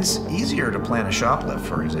preparation. It's easier to plan a shoplift,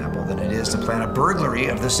 for example, than it is to plan a burglary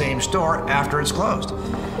of the same store after it's closed.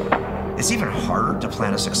 It's even harder to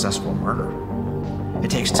plan a successful murder. It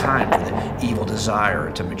takes time for the evil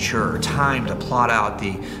desire to mature, time to plot out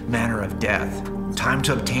the manner of death, time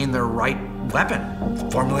to obtain the right weapon,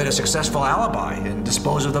 formulate a successful alibi, and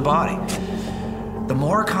dispose of the body. The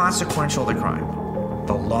more consequential the crime,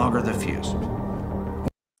 the longer the fuse.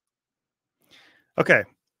 Okay.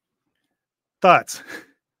 Thoughts?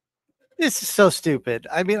 This is so stupid.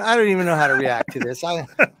 I mean, I don't even know how to react to this.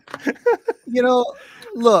 You know,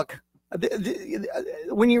 look,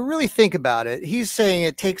 when you really think about it, he's saying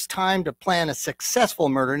it takes time to plan a successful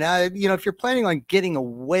murder. Now, you know, if you're planning on getting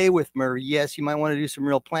away with murder, yes, you might want to do some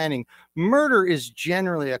real planning. Murder is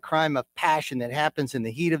generally a crime of passion that happens in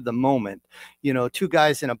the heat of the moment. You know, two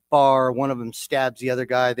guys in a bar, one of them stabs the other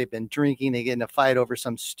guy. They've been drinking. They get in a fight over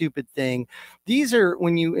some stupid thing. These are,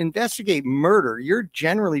 when you investigate murder, you're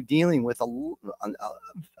generally dealing with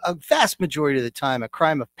a vast majority of the time, a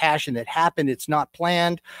crime of passion that happened. It's not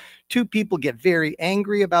planned. Two people get very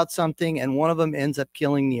angry about something, and one of them ends up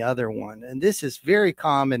killing the other one. And this is very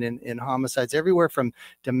common in homicides, everywhere from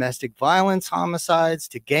domestic violence homicides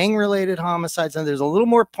to gang-related homicides. And there's a little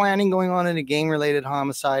more planning going on in a gang-related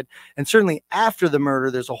homicide. And certainly after the murder,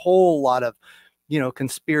 there's a whole lot of, you know,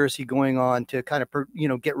 conspiracy going on to kind of, you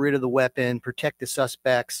know, get rid of the weapon, protect the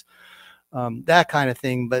suspects, that kind of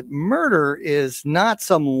thing. But murder is not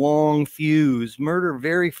some long fuse. Murder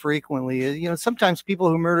very frequently, you know, sometimes people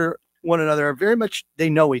who murder one another are very much, they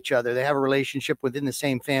know each other. They have a relationship within the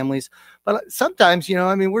same families. But sometimes, you know,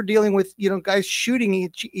 I mean, we're dealing with, you know, guys shooting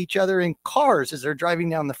each other in cars as they're driving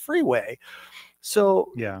down the freeway.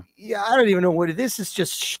 So yeah, I don't even know what this is,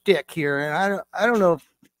 just shtick here. And I don't know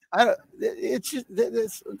if it's just,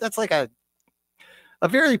 that's like a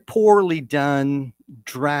very poorly done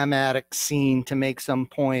dramatic scene to make some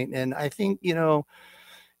point. And I think, you know,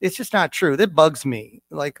 it's just not true. That bugs me.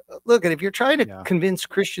 Like, look, if you're trying to convince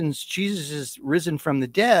Christians Jesus is risen from the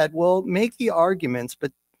dead, well, make the arguments,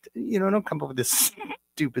 but, you know, don't come up with this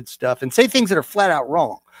stupid stuff and say things that are flat out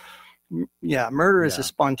wrong. Yeah, murder is a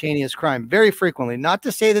spontaneous crime very frequently. Not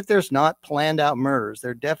to say that there's not planned out murders.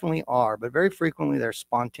 There definitely are, but very frequently they're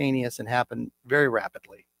spontaneous and happen very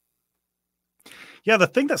rapidly. Yeah, the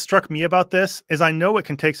thing that struck me about this is I know it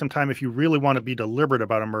can take some time if you really want to be deliberate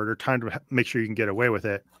about a murder, time to make sure you can get away with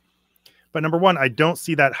it. But number one, I don't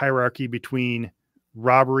see that hierarchy between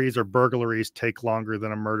robberies or burglaries take longer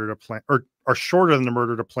than a murder to plan, or are shorter than the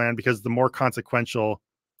murder to plan, because the more consequential,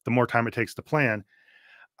 the more time it takes to plan.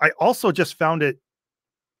 I also just found it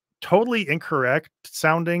totally incorrect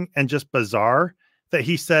sounding and just bizarre that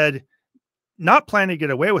he said, not planning to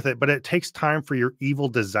get away with it, but it takes time for your evil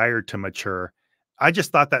desire to mature. I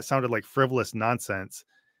just thought that sounded like frivolous nonsense.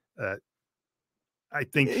 I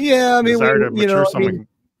think, yeah, I mean, desire to mature someone.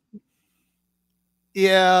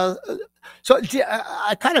 Yeah. So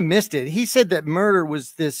I kind of missed it. He said that murder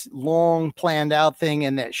was this long planned out thing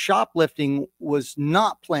and that shoplifting was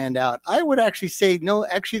not planned out. I would actually say, no,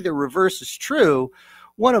 actually the reverse is true.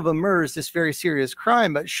 One of them murders this very serious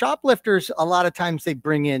crime, but shoplifters, a lot of times they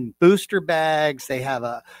bring in booster bags. They have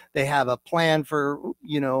a plan for,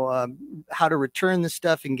 you know, how to return the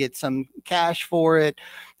stuff and get some cash for it.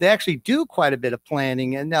 They actually do quite a bit of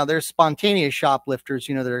planning. And now there's spontaneous shoplifters,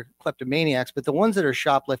 you know, they're kleptomaniacs, but the ones that are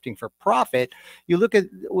shoplifting for profit, you look at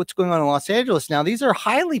what's going on in Los Angeles now, these are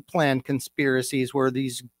highly planned conspiracies where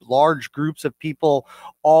these large groups of people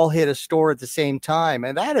all hit a store at the same time.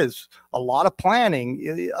 And that is a lot of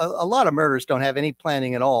planning. A lot of murders don't have any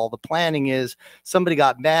planning at all. The planning is somebody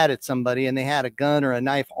got mad at somebody and they had a gun or a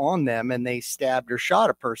knife on them and they stabbed or shot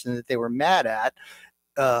a person that they were mad at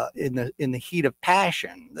in the heat of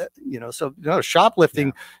passion. You know, so you know,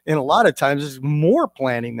 shoplifting in a lot of times is more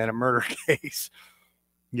planning than a murder case.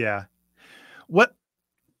 Yeah.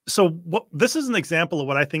 This is an example of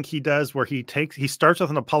what I think he does, where he starts with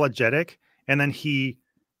an apologetic and then he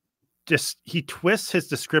twists his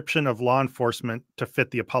description of law enforcement to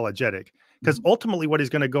fit the apologetic. Because ultimately what he's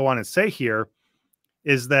going to go on and say here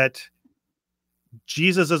is that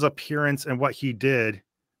Jesus's appearance and what he did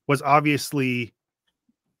was obviously,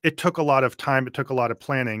 it took a lot of time. It took a lot of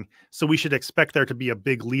planning. So we should expect there to be a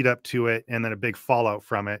big lead up to it and then a big fallout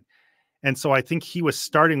from it. And so I think he was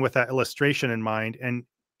starting with that illustration in mind. And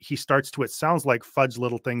he starts to, it sounds like, fudge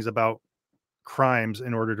little things about crimes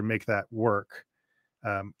in order to make that work.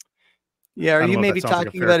 Yeah. Are you maybe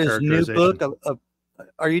talking about his new book,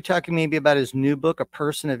 Are you talking maybe about his new book, A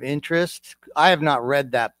Person of Interest? I have not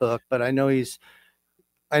read that book, but I know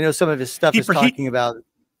some of his stuff is talking about.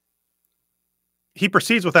 He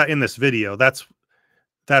proceeds with that in this video. That's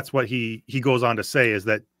what he goes on to say, is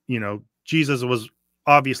that, you know, Jesus was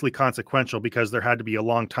obviously consequential because there had to be a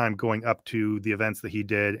long time going up to the events that he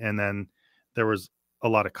did, and then there was a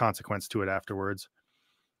lot of consequence to it afterwards.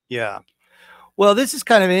 Yeah. Well, this is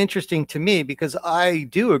kind of interesting to me because I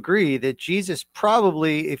do agree that Jesus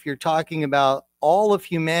probably, if you're talking about all of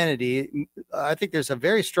humanity, I think there's a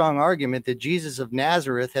very strong argument that Jesus of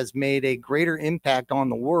Nazareth has made a greater impact on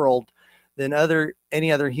the world than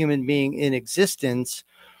any other human being in existence,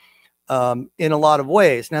 in a lot of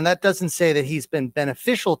ways. Now, that doesn't say that he's been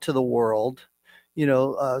beneficial to the world. You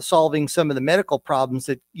know, solving some of the medical problems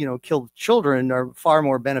that, you know, kill children are far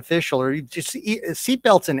more beneficial, or just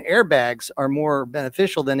seatbelts and airbags are more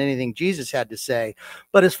beneficial than anything Jesus had to say.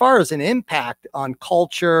 But as far as an impact on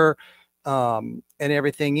culture, and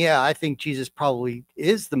everything, yeah, I think Jesus probably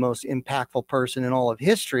is the most impactful person in all of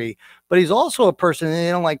history. But he's also a person, and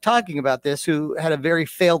they don't like talking about this, who had a very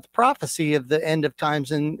failed prophecy of the end of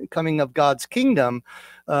times and coming of God's kingdom.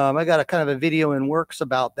 I got a kind of a video in works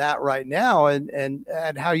about that right now, and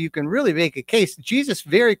how you can really make a case. Jesus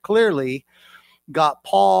very clearly got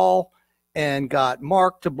Paul and got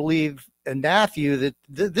Mark to believe, and Matthew, that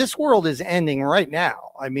this world is ending right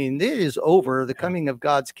now. I mean, it is over. The coming of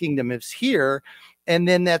God's kingdom is here. And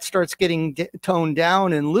then that starts getting toned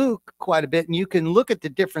down in Luke quite a bit. And you can look at the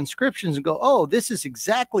different scriptures and go, oh, this is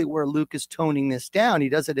exactly where Luke is toning this down. He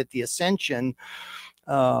does it at the ascension.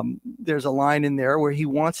 There's a line in there where he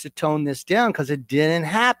wants to tone this down because it didn't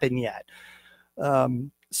happen yet.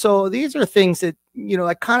 So these are things that, you know,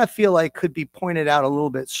 I kind of feel like could be pointed out a little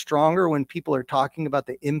bit stronger when people are talking about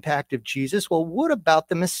the impact of Jesus. Well, what about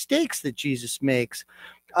the mistakes that Jesus makes?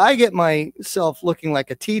 I get myself looking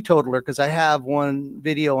like a teetotaler because I have one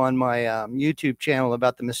video on my YouTube channel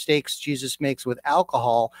about the mistakes Jesus makes with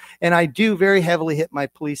alcohol. And I do very heavily hit my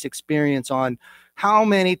police experience on how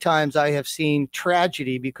many times I have seen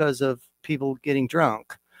tragedy because of people getting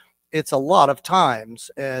drunk. It's a lot of times.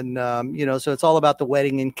 And, you know, so it's all about the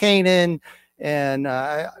wedding in Canaan. And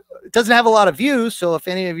it doesn't have a lot of views. So if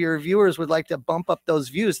any of your viewers would like to bump up those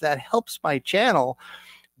views, that helps my channel.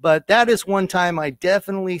 But that is one time I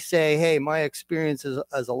definitely say, hey, my experience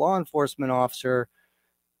as a law enforcement officer,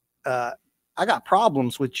 I got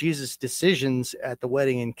problems with Jesus' decisions at the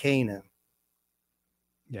wedding in Canaan.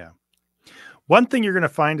 Yeah. One thing you're going to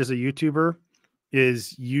find as a YouTuber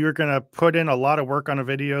is you're going to put in a lot of work on a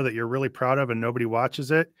video that you're really proud of and nobody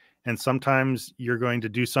watches it. And sometimes you're going to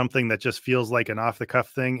do something that just feels like an off the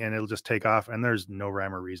cuff thing and it'll just take off and there's no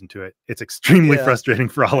rhyme or reason to it. It's extremely frustrating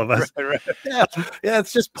for all of us. Right. Yeah.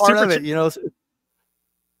 It's just part of it, you know?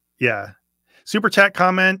 Yeah. Super chat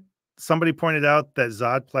comment. Somebody pointed out that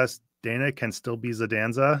Zod plus Dana can still be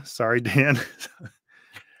Zadanza. Sorry, Dan.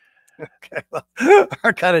 Okay. Well,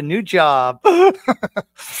 I got a new job.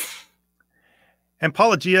 And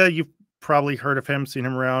Apologia, you've probably heard of him, seen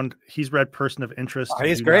him around. He's read Person of Interest. Oh,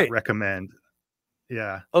 he's great. Recommend.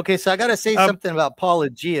 Yeah. Okay, so I got to say something about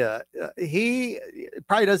Apologia. He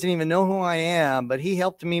probably doesn't even know who I am, but he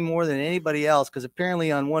helped me more than anybody else because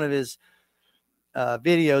apparently on one of his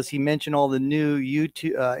videos, he mentioned all the new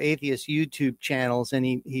atheist YouTube channels, and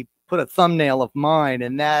he put a thumbnail of mine,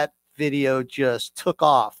 and that video just took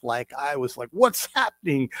off. Like I was like, what's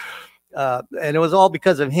happening? And it was all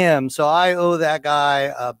because of him. So I owe that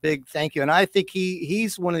guy a big thank you. And I think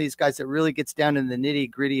he's one of these guys that really gets down in the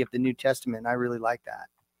nitty gritty of the New Testament. And I really like that.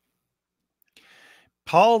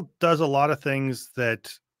 Paul does a lot of things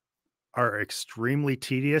that are extremely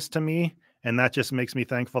tedious to me. And that just makes me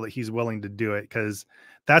thankful that he's willing to do it. Cause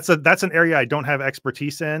that's an area I don't have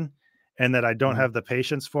expertise in and that I don't have the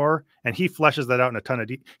patience for. And he fleshes that out in a ton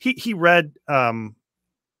of he read, I'm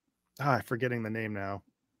forgetting the name now.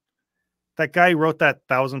 That guy wrote that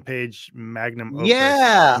 1,000-page magnum opus.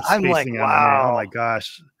 Yeah, I'm like, wow. Oh my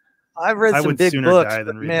gosh. I've read some big books,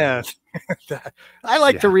 but man, I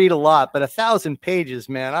like to read a lot, but 1,000 pages,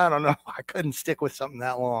 man, I don't know. I couldn't stick with something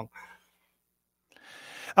that long.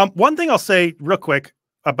 One thing I'll say real quick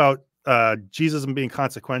about Jesus and being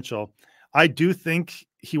consequential. I do think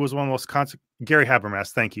he was one of the most Gary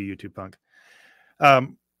Habermas. Thank you, YouTube punk.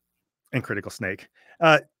 And Critical Snake.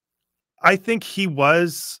 I think he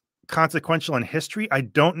was consequential in history. I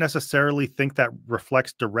don't necessarily think that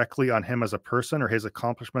reflects directly on him as a person or his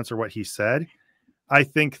accomplishments or what he said. I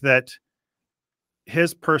think that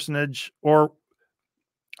his personage, or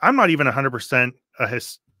I'm not even 100%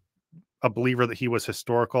 a believer that he was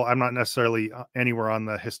historical. I'm not necessarily anywhere on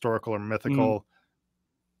the historical or mythical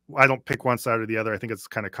I don't pick one side or the other. I think it's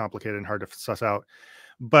kind of complicated and hard to suss out.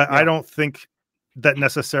 But Yeah. I don't think that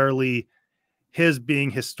necessarily his being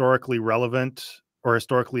historically relevant or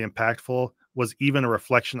historically impactful was even a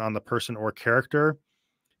reflection on the person or character.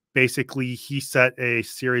 Basically, he set a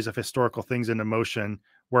series of historical things into motion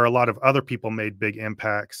where a lot of other people made big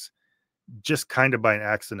impacts just kind of by an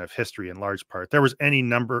accident of history in large part. There was any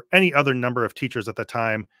other number of teachers at the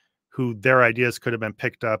time who their ideas could have been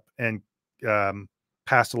picked up and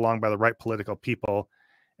passed along by the right political people,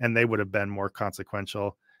 and they would have been more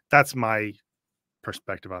consequential. That's my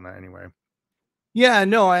perspective on that anyway. Yeah,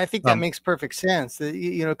 no, I think that makes perfect sense.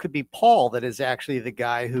 You know, it could be Paul that is actually the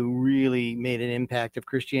guy who really made an impact of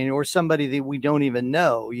Christianity, or somebody that we don't even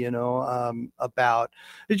know, you know, about.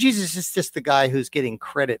 But Jesus is just the guy who's getting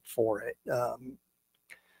credit for it.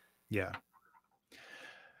 Yeah.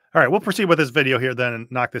 All right, we'll proceed with this video here then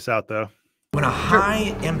and knock this out, though. When a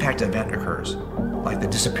high impact event occurs, like the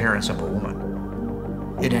disappearance of a woman,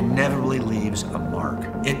 it inevitably leaves a mark.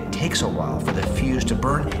 It takes a while for the fuse to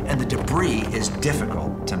burn, and the debris is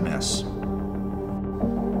difficult to miss.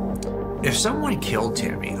 If someone killed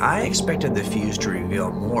Tammy, I expected the fuse to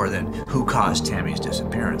reveal more than who caused Tammy's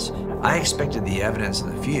disappearance. I expected the evidence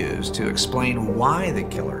in the fuse to explain why the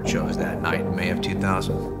killer chose that night in May of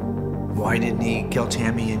 2000. Why didn't he kill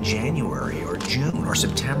Tammy in January or June or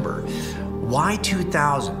September? Why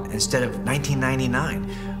 2000 instead of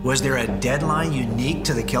 1999? Was there a deadline unique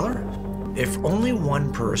to the killer? If only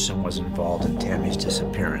one person was involved in Tammy's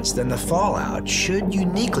disappearance, then the fallout should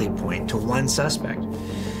uniquely point to one suspect.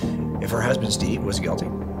 If her husband Steve was guilty,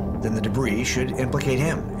 then the debris should implicate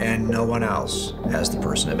him and no one else as the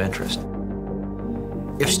person of interest.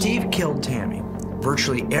 If Steve killed Tammy,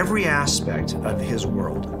 virtually every aspect of his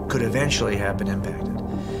world could eventually have been impacted.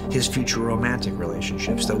 His future romantic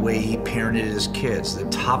relationships, the way he parented his kids, the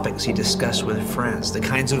topics he discussed with friends, the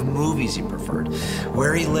kinds of movies he preferred,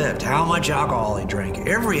 where he lived, how much alcohol he drank.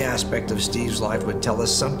 Every aspect of Steve's life would tell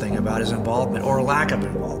us something about his involvement or lack of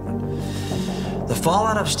involvement. The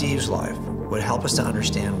fallout of Steve's life would help us to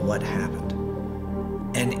understand what happened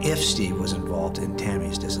and if Steve was involved in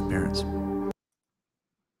Tammy's disappearance.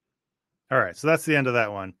 All right, so that's the end of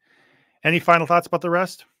that one. Any final thoughts about the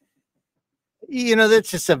rest? You know,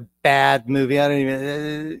 that's just a bad movie. I don't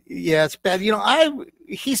even, yeah, it's bad. You know,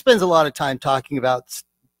 he spends a lot of time talking about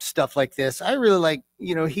stuff like this. I really like,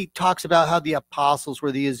 you know, he talks about how the apostles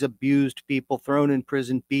were these abused people, thrown in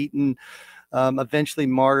prison, beaten, eventually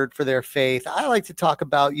martyred for their faith. I like to talk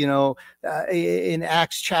about, you know, in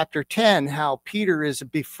Acts chapter 10, how Peter is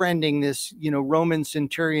befriending this, you know, Roman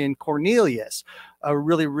centurion Cornelius, a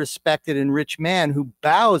really respected and rich man who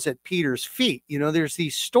bows at Peter's feet. You know, there's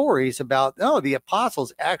these stories about, oh, the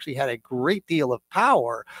apostles actually had a great deal of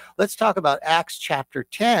power. Let's talk about Acts chapter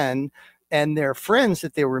 10 and their friends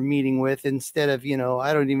that they were meeting with, instead of, you know,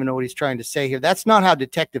 I don't even know what he's trying to say here. That's not how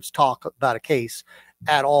detectives talk about a case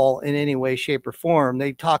at all in any way, shape, or form.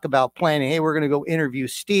 They talk about planning. Hey, we're going to go interview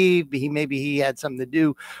Steve. Maybe he had something to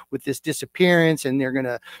do with this disappearance, and they're going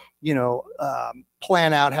to, you know,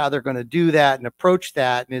 plan out how they're going to do that and approach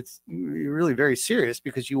that. And it's really very serious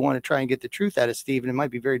because you want to try and get the truth out of Steve, and it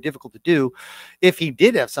might be very difficult to do if he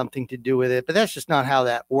did have something to do with it. But that's just not how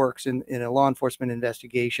that works in a law enforcement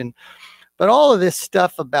investigation. But all of this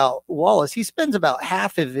stuff about Wallace, he spends about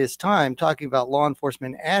half of his time talking about law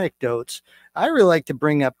enforcement anecdotes. I really like to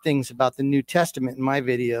bring up things about the New Testament in my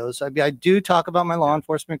videos. I do talk about my law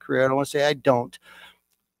enforcement career. I don't want to say I don't.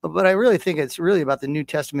 But I really think it's really about the New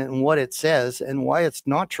Testament and what it says and why it's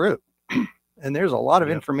not true. And there's a lot of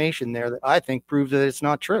information there that I think proves that it's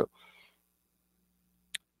not true.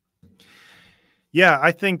 Yeah,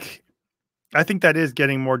 I think that is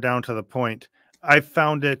getting more down to the point. I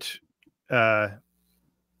found it. I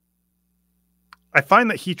find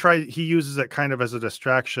that he uses it kind of as a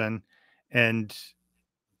distraction, and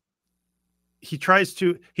he's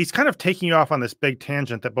kind of taking you off on this big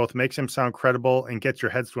tangent that both makes him sound credible and gets your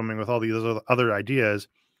head swimming with all these other ideas.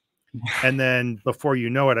 And then before you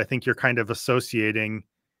know it, I think you're kind of associating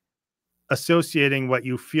what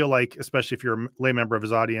you feel like, especially if you're a lay member of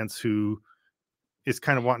his audience who is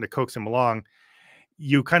kind of wanting to coax him along,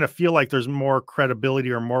 you kind of feel like there's more credibility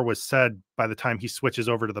or more was said by the time he switches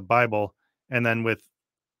over to the Bible. And then with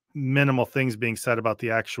minimal things being said about the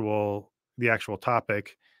actual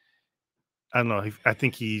topic, I don't know. I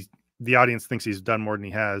think the audience thinks he's done more than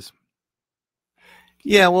he has.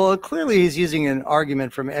 Yeah, well, clearly he's using an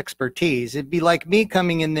argument from expertise. It'd be like me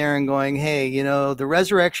coming in there and going, hey, you know, the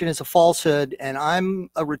resurrection is a falsehood, and I'm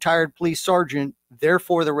a retired police sergeant,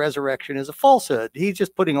 therefore the resurrection is a falsehood. He's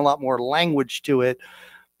just putting a lot more language to it.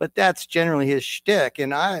 but that's generally his shtick.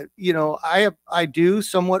 And I do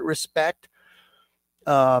somewhat respect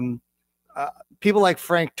people like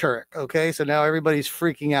Frank Turek. Okay, so now everybody's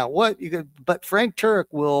freaking out. But Frank Turek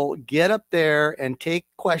will get up there and take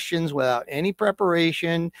questions without any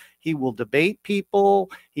preparation. He will debate people.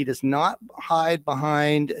 He does not hide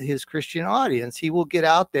behind his Christian audience. He will get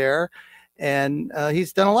out there, and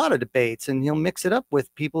he's done a lot of debates, and he'll mix it up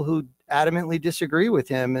with people who adamantly disagree with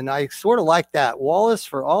him. And I sort of like that. Wallace,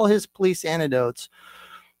 for all his police anecdotes,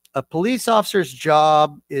 a police officer's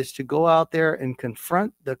job is to go out there and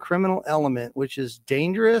confront the criminal element, which is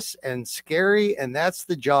dangerous and scary. And that's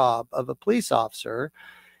the job of a police officer.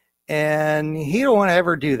 And he don't want to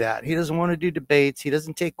ever do that. He doesn't want to do debates. He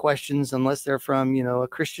doesn't take questions unless they're from, a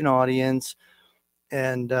Christian audience.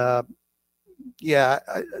 And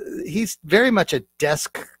he's very much a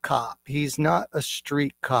desk cop. He's not a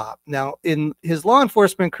street cop. Now, in his law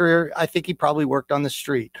enforcement career, I think he probably worked on the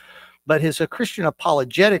street. But his Christian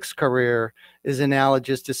apologetics career is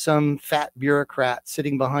analogous to some fat bureaucrat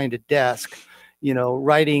sitting behind a desk,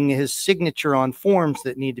 writing his signature on forms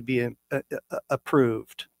that need to be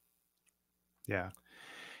approved. Yeah.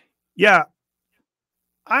 Yeah.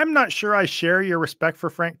 I'm not sure I share your respect for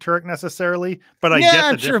Frank Turek necessarily, but I get the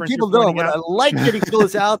I'm difference. sure people don't, but I like that he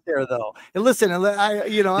goes out there though. And listen, I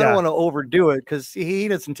don't want to overdo it because he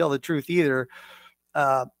doesn't tell the truth either.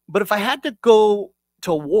 But if I had to go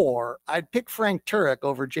to war, I'd pick Frank Turek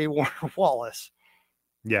over J Warner Wallace.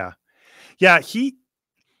 Yeah. Yeah. He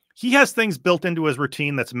has things built into his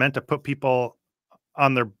routine that's meant to put people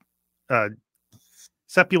on their,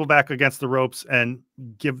 set people back against the ropes and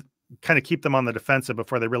kind of keep them on the defensive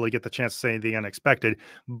before they really get the chance to say the unexpected.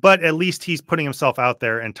 But at least he's putting himself out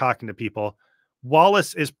there and talking to people.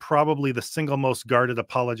 Wallace is probably the single most guarded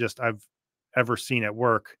apologist I've ever seen at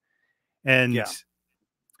work. And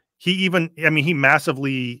he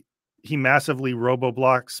massively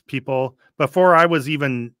robo-blocks people. Before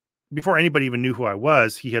anybody even knew who I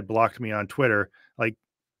was, he had blocked me on Twitter.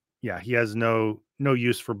 He has no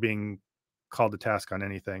use for being called to task on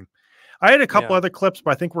anything. I had a couple other clips,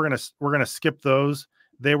 but I think we're gonna skip those.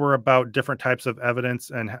 They were about different types of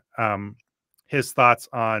evidence and his thoughts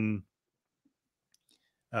on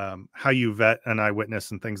how you vet an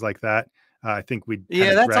eyewitness and things like that. I think we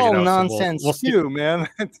that's all nonsense too, man.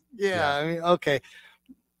 I mean, okay.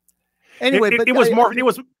 Anyway, it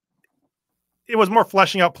was more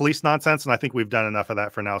fleshing out police nonsense, and I think we've done enough of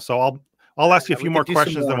that for now. So I'll ask you a few more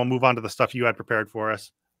questions, then we'll move on to the stuff you had prepared for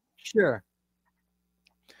us. Sure.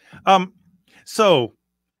 So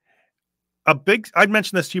I'd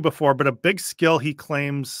mentioned this to you before, but a big skill he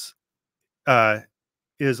claims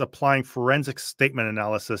is applying forensic statement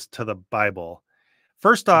analysis to the Bible.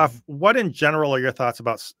 First off, what in general are your thoughts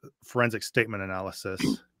about forensic statement analysis?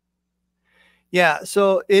 Yeah,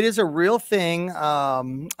 so it is a real thing.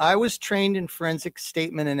 I was trained in forensic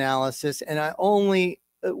statement analysis, and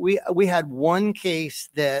we had one case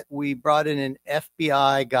that we brought in an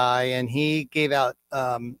FBI guy, and he gave out,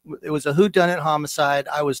 it was a whodunit homicide.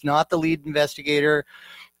 I was not the lead investigator.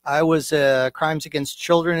 I was a crimes against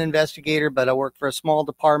children investigator, but I worked for a small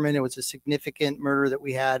department. It was a significant murder that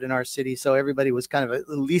we had in our city, so everybody was kind of at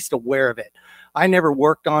least aware of it. I never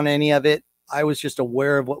worked on any of it. I was just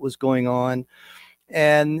aware of what was going on.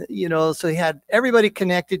 And, so he had everybody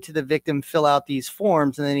connected to the victim fill out these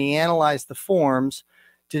forms, and then he analyzed the forms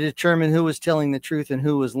to determine who was telling the truth and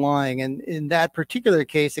who was lying. And in that particular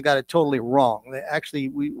case, it got it totally wrong. Actually,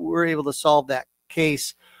 we were able to solve that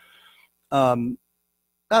case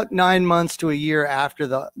about 9 months to a year after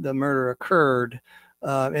the murder occurred.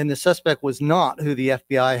 And the suspect was not who the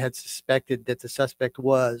FBI had suspected that the suspect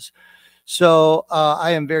was. So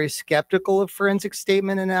I am very skeptical of forensic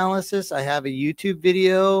statement analysis. I have a YouTube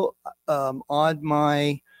video on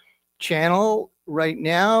my channel right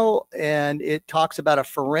now, and it talks about a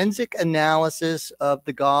forensic analysis of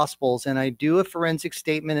the Gospels. And I do a forensic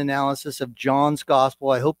statement analysis of John's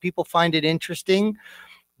Gospel. I hope people find it interesting.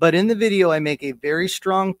 But in the video, I make a very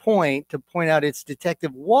strong point to point out it's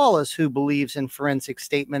Detective Wallace who believes in forensic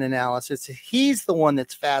statement analysis. He's the one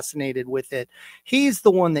that's fascinated with it. He's the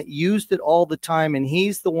one that used it all the time, and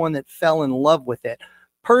he's the one that fell in love with it.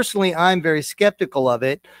 Personally, I'm very skeptical of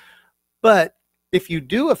it. But if you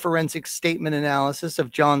do a forensic statement analysis of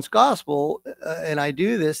John's Gospel, and I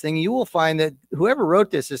do this thing, you will find that whoever wrote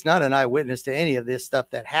this is not an eyewitness to any of this stuff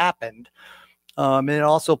that happened. And it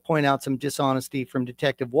also point out some dishonesty from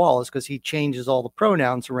Detective Wallace because he changes all the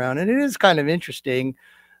pronouns around, and it is kind of interesting.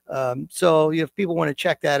 So if people want to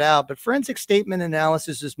check that out, but forensic statement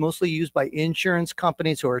analysis is mostly used by insurance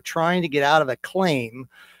companies who are trying to get out of a claim.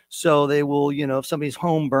 So they will, you know, if somebody's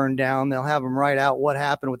home burned down, they'll have them write out what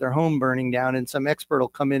happened with their home burning down. And some expert will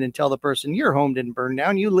come in and tell the person, your home didn't burn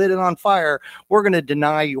down, you lit it on fire. We're going to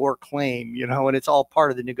deny your claim, you know, and it's all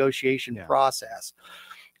part of the negotiation process.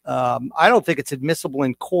 I don't think it's admissible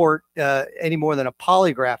in court any more than a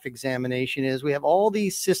polygraph examination is. We have all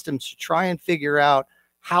these systems to try and figure out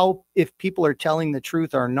how, if people are telling the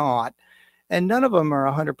truth or not, and none of them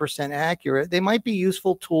are 100% accurate. They might be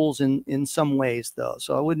useful tools in some ways, though.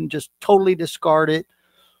 So I wouldn't just totally discard it,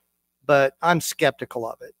 but I'm skeptical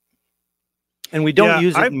of it. And we don't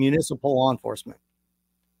use it in municipal law enforcement.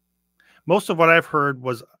 Most of what I've heard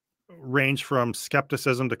was range from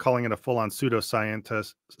skepticism to calling it a full-on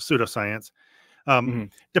pseudoscience.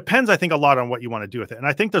 Depends, I think, a lot on what you want to do with it. And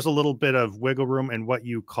I think there's a little bit of wiggle room in what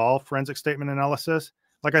you call forensic statement analysis.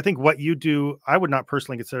 Like, I think what you do, I would not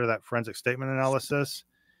personally consider that forensic statement analysis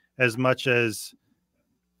as much as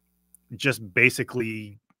just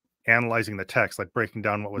basically analyzing the text, like breaking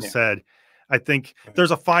down what was said. I think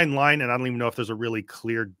there's a fine line, and I don't even know if there's a really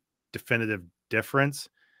clear, definitive difference.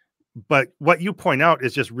 But what you point out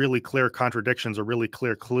is just really clear contradictions or really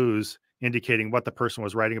clear clues indicating what the person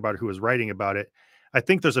was writing about, who was writing about it. I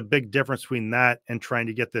think there's a big difference between that and trying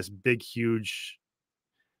to get this big, huge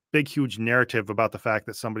narrative about the fact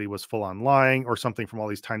that somebody was full on lying or something from all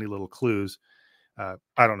these tiny little clues. I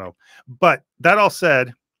don't know. But that all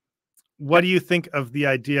said, what do you think of the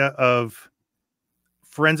idea of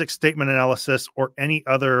forensic statement analysis or any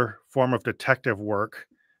other form of detective work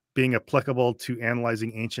being applicable to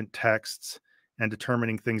analyzing ancient texts and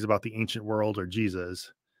determining things about the ancient world or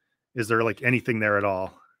Jesus? Is there like anything there at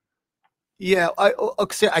all? Yeah,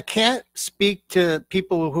 I can't speak to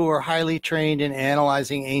people who are highly trained in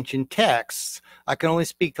analyzing ancient texts. I can only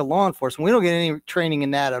speak to law enforcement. We don't get any training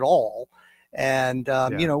in that at all. And,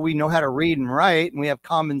 you know, we know how to read and write, and we have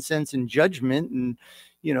common sense and judgment. And,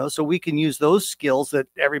 you know, so we can use those skills that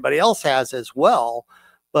everybody else has as well.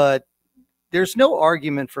 But there's no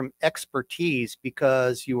argument from expertise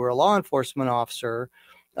because you were a law enforcement officer.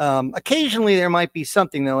 Occasionally there might be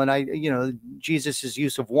something, though, and you know, Jesus's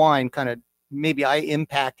use of wine kind of, maybe I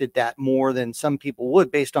impacted that more than some people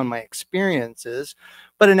would based on my experiences.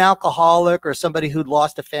 But an alcoholic or somebody who'd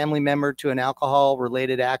lost a family member to an alcohol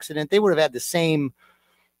related accident, they would have had the same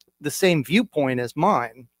viewpoint as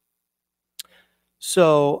mine.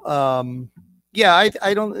 So, yeah,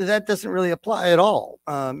 I don't, that doesn't really apply at all.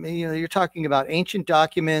 You know, you're talking about ancient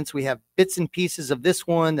documents. We have bits and pieces of this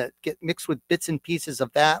one that get mixed with bits and pieces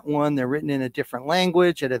of that one. They're written in a different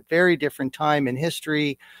language at a very different time in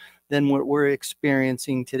history than what we're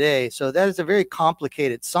experiencing today. So that is a very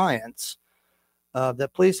complicated science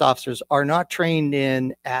that police officers are not trained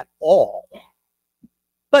in at all.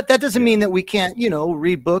 But that doesn't mean that we can't, you know,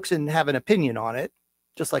 read books and have an opinion on it,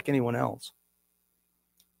 just like anyone else.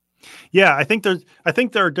 Yeah, I think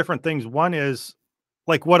there are different things. One is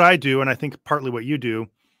like what I do, and I think partly what you do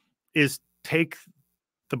is take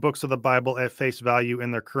the books of the Bible at face value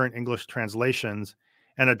in their current English translations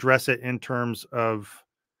and address it in terms of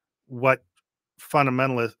what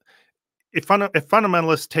fundamentalists, if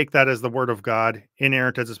fundamentalists take that as the word of God,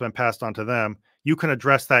 inerrant as it's been passed on to them, you can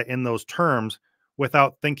address that in those terms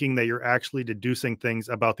without thinking that you're actually deducing things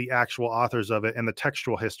about the actual authors of it and the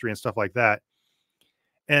textual history and stuff like that.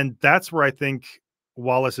 And that's where I think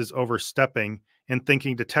Wallace is overstepping in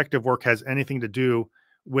thinking detective work has anything to do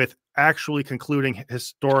with actually concluding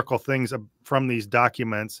historical things from these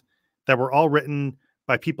documents that were all written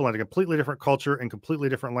by people in a completely different culture and completely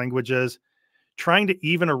different languages, trying to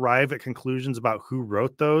even arrive at conclusions about who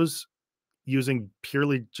wrote those using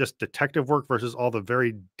purely just detective work versus all the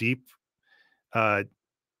very deep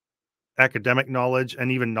academic knowledge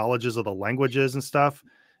and even knowledges of the languages and stuff.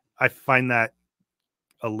 I find that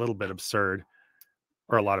a little bit absurd,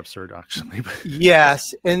 or a lot absurd, actually.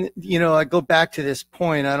 Yes. And, you know, I go back to this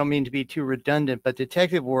point. I don't mean to be too redundant, but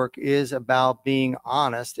detective work is about being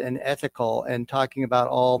honest and ethical and talking about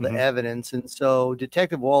all the evidence. And so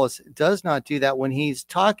Detective Wallace does not do that when he's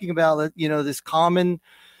talking about, you know, this common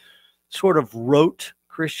sort of rote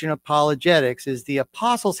Christian apologetics is the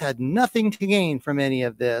apostles had nothing to gain from any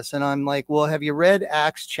of this. And I'm like, well, have you read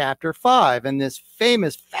Acts chapter 5 and this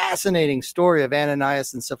famous, fascinating story of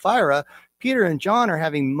Ananias and Sapphira? Peter and John are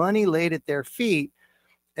having money laid at their feet.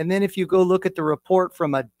 And then if you go look at the report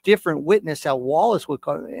from a different witness, how Wallace would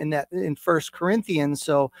call it in 1 Corinthians.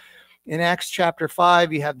 So in Acts chapter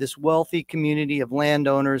 5, you have this wealthy community of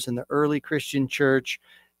landowners in the early Christian church.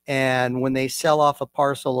 And when they sell off a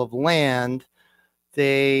parcel of land,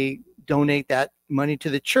 they donate that money to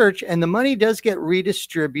the church, and the money does get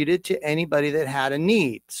redistributed to anybody that had a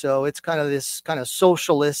need. So it's kind of this kind of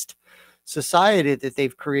socialist society that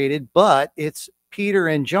they've created, but it's Peter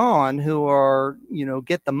and John who are,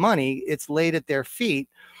 get the money. It's laid at their feet.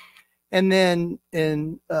 And then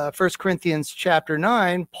in 1 Corinthians chapter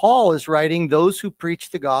 9, Paul is writing, those who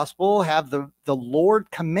preach the gospel have the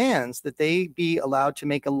Lord commands that they be allowed to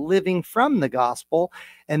make a living from the gospel.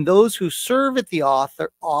 And those who serve at the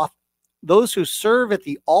altar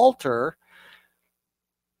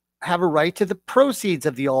have a right to the proceeds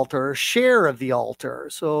of the altar, or share of the altar.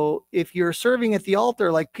 So if you're serving at the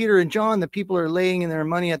altar, like Peter and John, the people are laying in their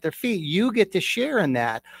money at their feet, you get to share in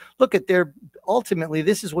that. Look at ultimately,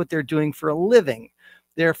 this is what they're doing for a living.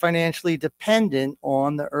 They're financially dependent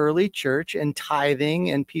on the early church and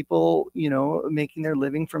tithing and people, making their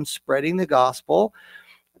living from spreading the gospel.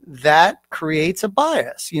 That creates a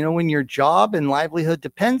bias. When your job and livelihood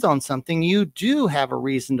depends on something, you do have a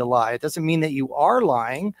reason to lie. It doesn't mean that you are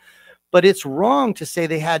lying, but it's wrong to say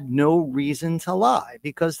they had no reason to lie,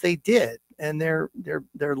 because they did. And their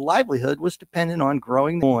livelihood was dependent on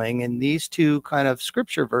growing. And these two kind of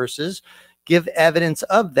scripture verses give evidence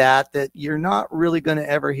of that you're not really going to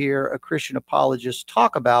ever hear a Christian apologist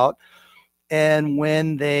talk about. And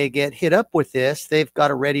when they get hit up with this, they've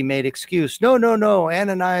got a ready-made excuse. No,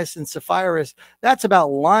 Ananias and Sapphira, that's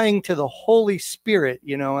about lying to the Holy Spirit,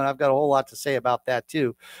 and I've got a whole lot to say about that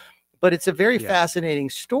too. But it's a very fascinating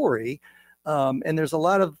story. And there's a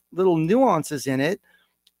lot of little nuances in it.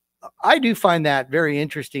 I do find that very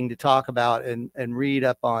interesting to talk about and read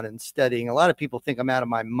up on and studying. A lot of people think I'm out of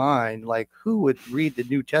my mind. Like, who would read the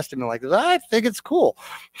New Testament like this? I think it's cool,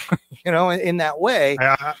 in that way.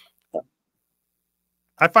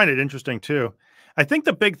 I find it interesting too. I think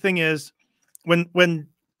the big thing is when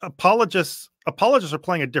apologists are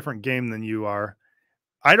playing a different game than you are.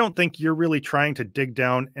 I don't think you're really trying to dig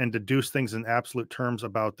down and deduce things in absolute terms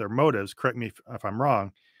about their motives. Correct me if I'm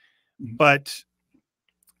wrong, but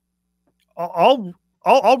all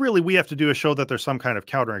really we have to do is show that there's some kind of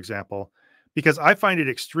counterexample, because I find it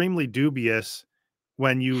extremely dubious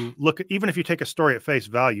when you look, even if you take a story at face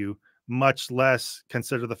value, much less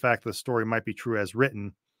consider the fact that the story might be true as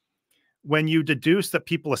written. When you deduce that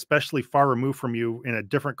people, especially far removed from you in a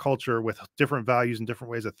different culture with different values and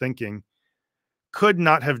different ways of thinking, could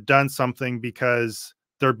not have done something because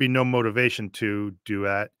there'd be no motivation to do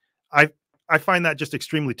that. I find that just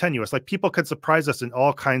extremely tenuous. Like, people could surprise us in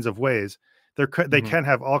all kinds of ways. They can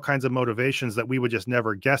have all kinds of motivations that we would just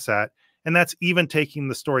never guess at. And that's even taking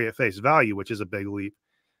the story at face value, which is a big leap.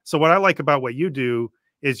 So what I like about what you do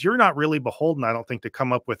is you're not really beholden, I don't think, to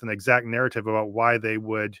come up with an exact narrative about why they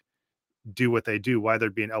would do what they do, why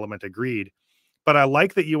there'd be an element of greed. But I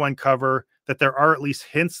like that you uncover that there are at least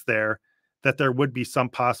hints there that there would be some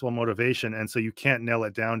possible motivation. And so you can't nail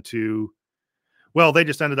it down to, well, they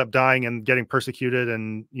just ended up dying and getting persecuted.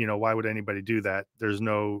 And, why would anybody do that? There's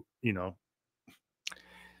no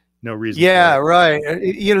reason. Yeah, right.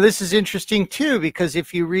 This is interesting too, because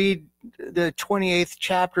if you read the 28th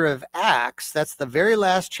chapter of Acts, that's the very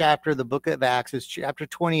last chapter of the book of Acts, is chapter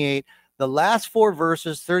 28. The last four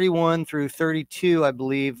verses, 31 through 32, I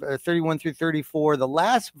believe, 31 through 34, the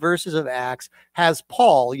last verses of Acts has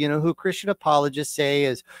Paul, who Christian apologists say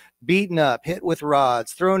is beaten up, hit with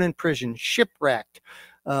rods, thrown in prison, shipwrecked,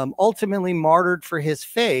 ultimately martyred for his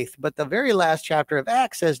faith. But the very last chapter of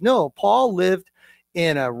Acts says, no, Paul lived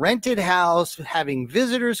in a rented house, having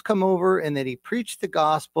visitors come over, and that he preached the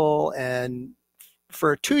gospel, and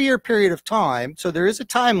for a 2-year period of time. So there is a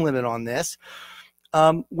time limit on this.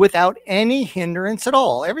 Without any hindrance at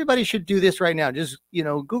all. Everybody should do this right now. Just,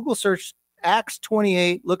 Google search Acts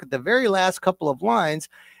 28, look at the very last couple of lines,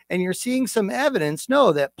 and you're seeing some evidence.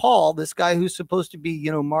 No, that Paul, this guy who's supposed to be,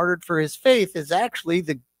 martyred for his faith, is actually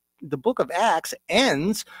the book of Acts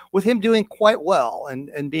ends with him doing quite well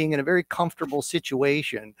and being in a very comfortable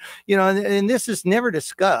situation, and this is never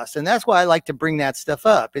discussed. And that's why I like to bring that stuff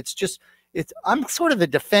up. I'm sort of the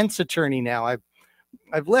defense attorney now.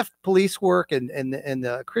 I've left police work and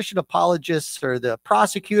the Christian apologists or the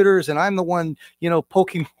prosecutors, and I'm the one,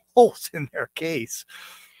 poking holes in their case.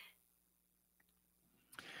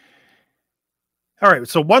 All right.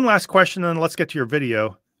 So one last question, and let's get to your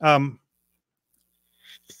video.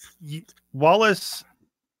 Wallace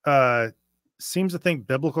seems to think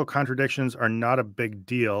biblical contradictions are not a big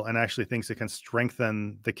deal, and actually thinks it can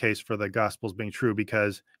strengthen the case for the gospels being true,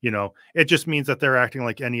 because, it just means that they're acting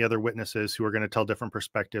like any other witnesses who are going to tell different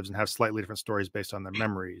perspectives and have slightly different stories based on their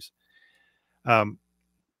memories.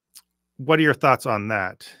 What are your thoughts on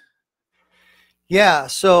that? Yeah.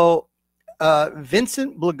 So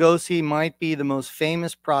Vincent Blagosi might be the most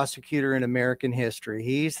famous prosecutor in American history.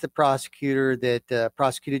 He's the prosecutor that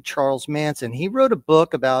prosecuted Charles Manson. He wrote a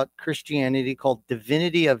book about Christianity called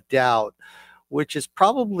Divinity of Doubt, which is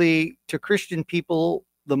probably to Christian people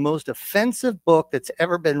the most offensive book that's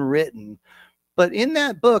ever been written. But in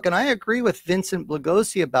that book, and I agree with Vincent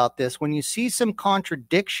Blagosi about this, when you see some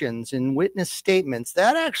contradictions in witness statements,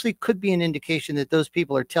 that actually could be an indication that those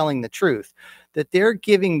people are telling the truth, that they're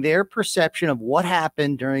giving their perception of what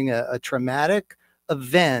happened during a traumatic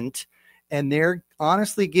event, and they're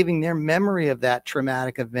honestly giving their memory of that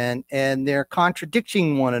traumatic event, and they're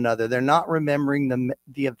contradicting one another. They're not remembering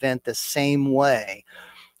the event the same way.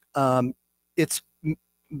 It's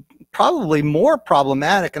probably more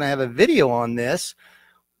problematic, and I have a video on this,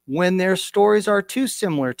 when their stories are too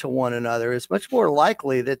similar to one another. It's much more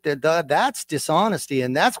likely that that's dishonesty.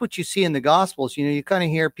 And that's what you see in the Gospels. You know, you kind of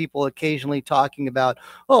hear people occasionally talking about,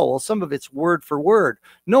 oh, well, some of it's word for word.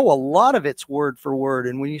 No, a lot of it's word for word.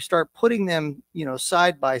 And when you start putting them, you know,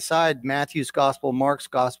 side by side, Matthew's Gospel, Mark's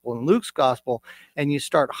Gospel, and Luke's Gospel, and you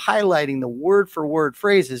start highlighting the word for word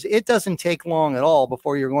phrases, it doesn't take long at all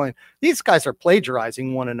before you're going, these guys are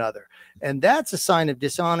plagiarizing one another. And that's a sign of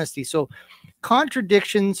dishonesty. So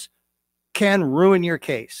contradictions can ruin your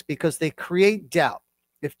case because they create doubt.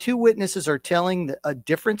 If two witnesses are telling a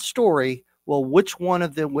different story, well, which one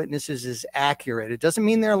of the witnesses is accurate? It doesn't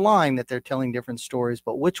mean they're lying that they're telling different stories,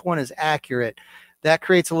 but which one is accurate? That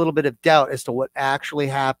creates a little bit of doubt as to what actually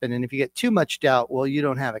happened. And if you get too much doubt, well, you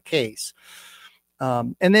don't have a case.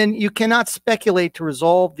 And then you cannot speculate to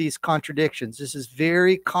resolve these contradictions. This is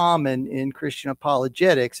very common in Christian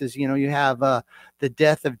apologetics. Is, you know, you have the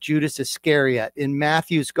death of Judas Iscariot. In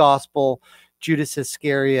Matthew's Gospel, Judas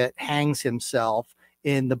Iscariot hangs himself.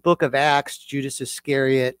 In the book of Acts, Judas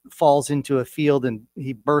Iscariot falls into a field and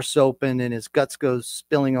he bursts open and his guts goes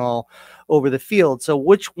spilling all over the field. So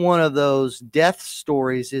which one of those death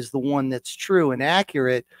stories is the one that's true and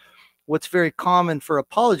accurate? What's very common for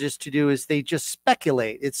apologists to do is they just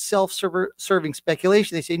speculate. It's self-serving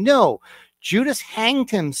speculation. They say, no, Judas hanged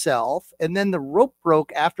himself and then the rope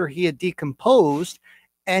broke after he had decomposed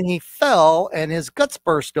and he fell and his guts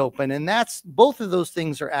burst open. And that's, both of those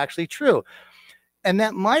things are actually true. And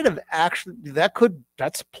that might have actually,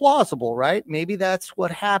 that's plausible, right? Maybe that's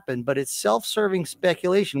what happened, but it's self-serving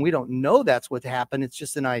speculation. We don't know that's what happened. It's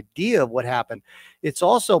just an idea of what happened. It's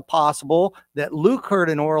also possible that Luke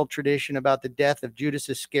heard an oral tradition about the death of Judas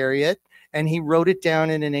Iscariot, and he wrote it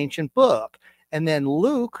down in an ancient book. And then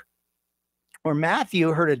Luke or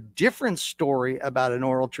Matthew heard a different story about an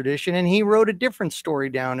oral tradition, and he wrote a different story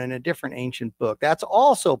down in a different ancient book. That's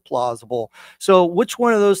also plausible. So which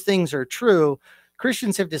one of those things are true?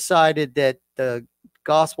 Christians have decided that the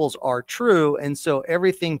Gospels are true, and so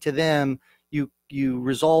everything to them, you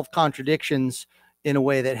resolve contradictions in a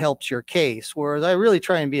way that helps your case. Whereas I really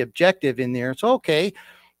try and be objective in there. It's okay,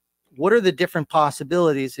 what are the different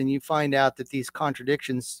possibilities? And you find out that these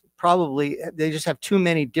contradictions probably, they just have too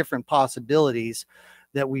many different possibilities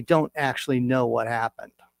that we don't actually know what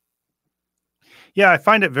happened. Yeah, I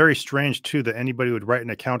find it very strange too that anybody would write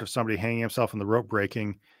an account of somebody hanging himself in the rope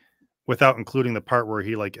breaking without including the part where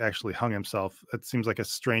he like actually hung himself. It seems like a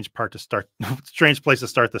strange part to start, strange place to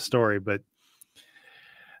start the story, but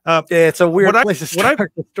yeah, it's a weird place to start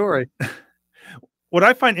the story. What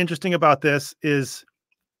I find interesting about this is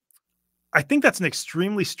I think that's an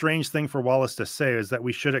extremely strange thing for Wallace to say, is that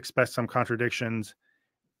we should expect some contradictions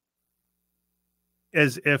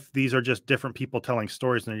as if these are just different people telling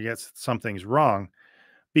stories and you get some things wrong,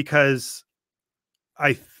 because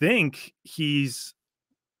I think he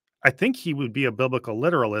would be a biblical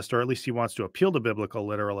literalist, or at least he wants to appeal to biblical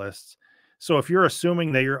literalists. So if you're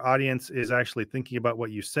assuming that your audience is actually thinking about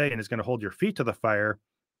what you say and is going to hold your feet to the fire,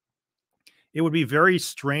 it would be very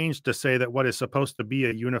strange to say that what is supposed to be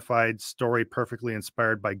a unified story perfectly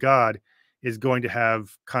inspired by God is going to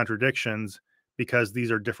have contradictions because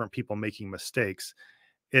these are different people making mistakes.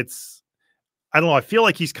 I don't know. I feel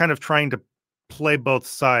like he's kind of trying to play both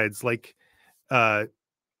sides, like,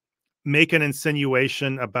 make an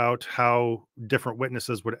insinuation about how different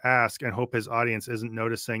witnesses would ask and hope his audience isn't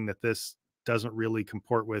noticing that this doesn't really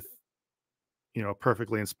comport with, you know,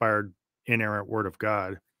 perfectly inspired, inerrant word of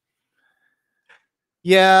God.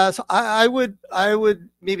 Yeah, so I would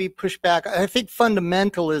maybe push back. I think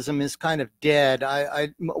fundamentalism is kind of dead.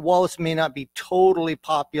 Wallace may not be totally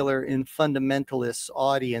popular in fundamentalist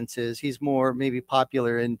audiences. He's more maybe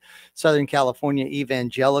popular in Southern California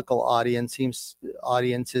evangelical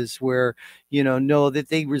audiences where, you know that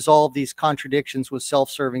they resolve these contradictions with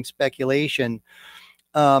self-serving speculation.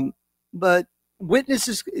 But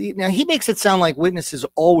witnesses, now he makes it sound like witnesses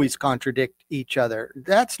always contradict each other.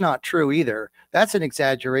 That's not true either. That's an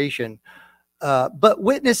exaggeration. But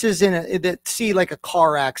witnesses that see like a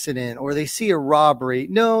car accident or they see a robbery,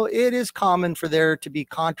 no, it is common for there to be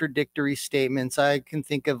contradictory statements. I can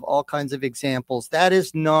think of all kinds of examples. That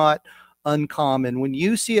is not uncommon. When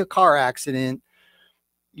you see a car accident,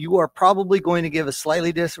 you are probably going to give a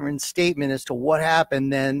slightly different statement as to what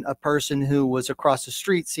happened than a person who was across the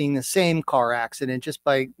street seeing the same car accident, just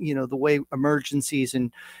by, the way emergencies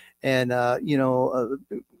and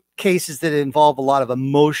cases that involve a lot of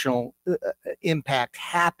emotional impact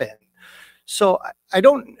happen. So I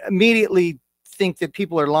don't immediately think that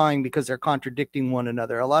people are lying because they're contradicting one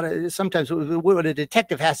another. Sometimes what a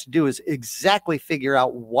detective has to do is exactly figure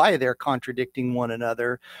out why they're contradicting one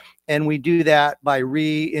another. And we do that by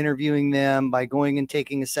re-interviewing them, by going and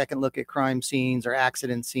taking a second look at crime scenes or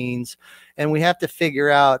accident scenes. And we have to figure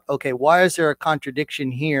out, okay, why is there a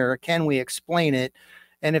contradiction here? Can we explain it?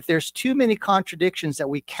 And if there's too many contradictions that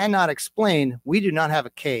we cannot explain, we do not have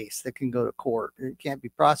a case that can go to court. It can't be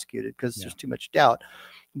prosecuted because there's too much doubt.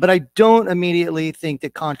 But I don't immediately think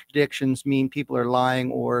that contradictions mean people are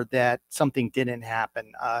lying or that something didn't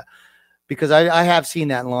happen, because I have seen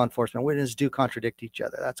that in law enforcement. Witnesses do contradict each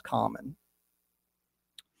other. That's common.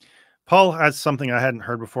 Paul has something I hadn't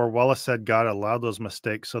heard before. Wallace said God allowed those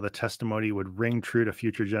mistakes so the testimony would ring true to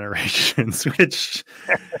future generations, which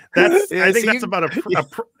I think that's about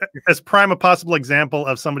as prime a possible example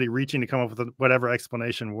of somebody reaching to come up with whatever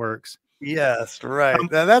explanation works. Yes, right.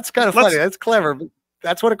 That's kind of funny. That's clever.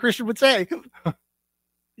 That's what a Christian would say.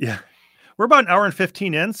 Yeah. We're about an hour and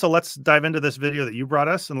 15 in, so let's dive into this video that you brought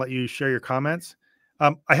us and let you share your comments.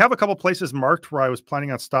 I have a couple places marked where I was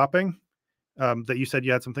planning on stopping, that you said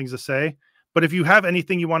you had some things to say. But if you have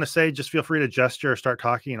anything you want to say, just feel free to gesture or start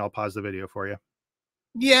talking, and I'll pause the video for you.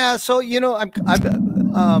 Yeah. So,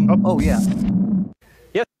 oh, yeah.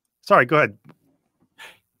 Yes. Sorry, go ahead.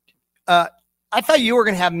 I thought you were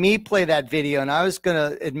going to have me play that video, and I was going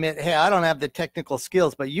to admit, hey, I don't have the technical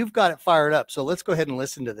skills, but you've got it fired up. So let's go ahead and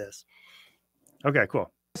listen to this. Okay,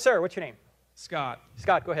 cool. Sir, what's your name? Scott.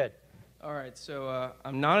 Scott, go ahead. All right, so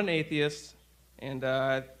I'm not an atheist, and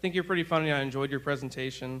I think you're pretty funny. I enjoyed your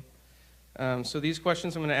presentation. So these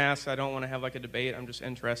questions I'm going to ask, I don't want to have like a debate. I'm just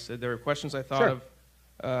interested. There are questions I thought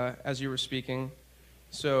of as you were speaking.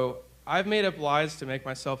 So I've made up lies to make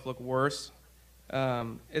myself look worse.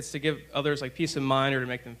 It's to give others like peace of mind or to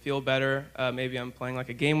make them feel better. Maybe I'm playing like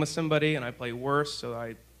a game with somebody and I play worse, so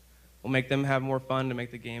I will make them have more fun to make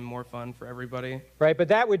the game more fun for everybody. Right, but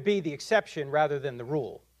that would be the exception rather than the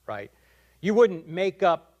rule, right? You wouldn't make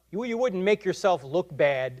up, you wouldn't make yourself look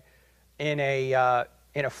bad in a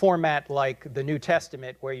format like the New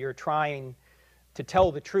Testament where you're trying to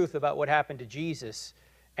tell the truth about what happened to Jesus,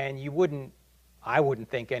 and you wouldn't, I wouldn't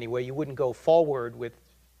think anyway, you wouldn't go forward with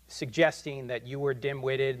suggesting that you were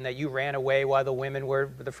dim-witted and that you ran away while the women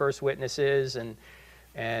were the first witnesses, and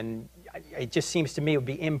it just seems to me it would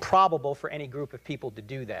be improbable for any group of people to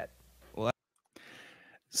do that.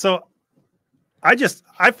 So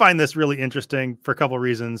I find this really interesting for a couple of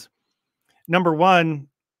reasons. Number one,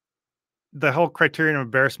 the whole criterion of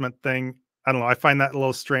embarrassment thing, I don't know, I find that a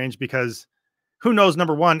little strange because who knows,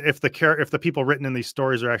 number one, if the people written in these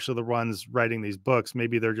stories are actually the ones writing these books.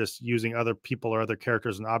 Maybe they're just using other people or other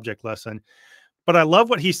characters in object lesson. But I love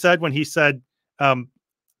what he said when he said,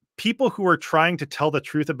 people who are trying to tell the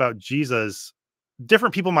truth about Jesus,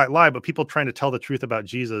 different people might lie, but people trying to tell the truth about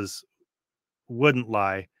Jesus wouldn't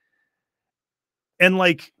lie. And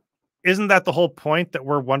like, isn't that the whole point, that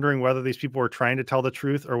we're wondering whether these people were trying to tell the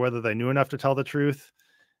truth or whether they knew enough to tell the truth?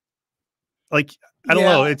 Like, I don't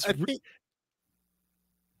know. It's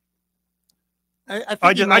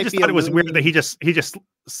I just thought it was weird that he just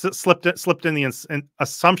slipped in the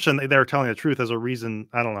assumption that they were telling the truth as a reason.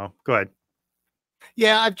 I don't know. Go ahead.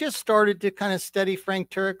 Yeah, I've just started to kind of study Frank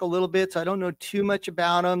Turek a little bit, so I don't know too much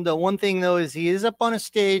about him. The one thing, though, is he is up on a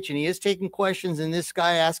stage and he is taking questions, and this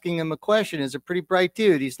guy asking him a question is a pretty bright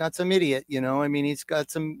dude. He's not some idiot, you know. I mean, he's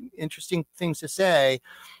got some interesting things to say.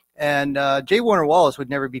 And J Warner Wallace would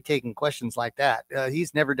never be taking questions like that.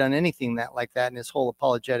 He's never done anything like that in his whole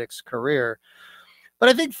apologetics career. But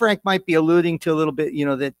I think Frank might be alluding to a little bit, you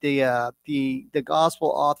know, that the gospel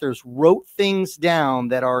authors wrote things down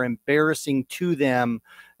that are embarrassing to them.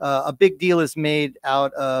 A big deal is made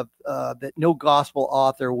out of that no gospel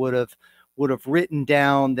author would have written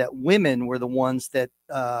down that women were the ones that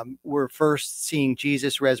were first seeing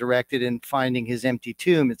Jesus resurrected and finding his empty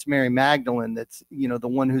tomb. It's Mary Magdalene that's, you know, the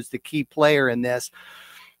one who's the key player in this.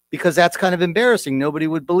 because that's kind of embarrassing. Nobody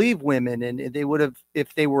would believe women, and they would have,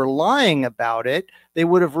 if they were lying about it, they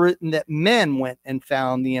would have written that men went and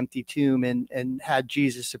found the empty tomb and had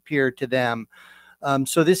Jesus appear to them.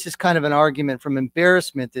 So this is kind of an argument from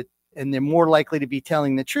embarrassment, that, and they're more likely to be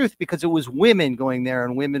telling the truth because it was women going there,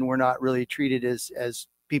 and women were not really treated as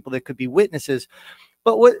people that could be witnesses.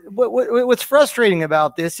 But what's frustrating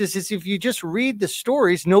about this is if you just read the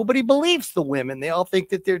stories, nobody believes the women. They all think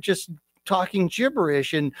that they're just talking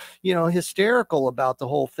gibberish and, you know, hysterical about the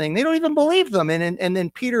whole thing. They don't even believe them. And then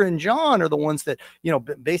Peter and John are the ones that, you know,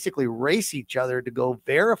 basically race each other to go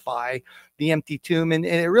verify the empty tomb. And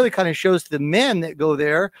it really kind of shows the men that go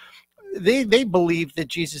there, they believe that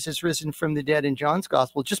Jesus has risen from the dead in John's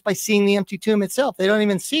gospel just by seeing the empty tomb itself. They don't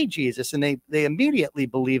even see Jesus, and they immediately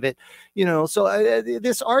believe it, you know. So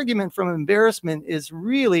this argument from embarrassment is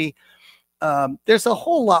really, there's a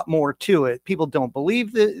whole lot more to it. People don't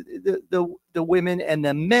believe the women, and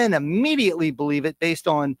the men immediately believe it based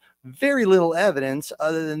on very little evidence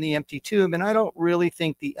other than the empty tomb. And I don't really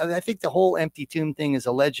think I think the whole empty tomb thing is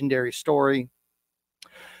a legendary story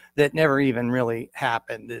that never even really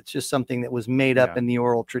happened. It's just something that was made up in the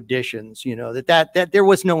oral traditions, you know, that there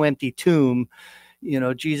was no empty tomb. You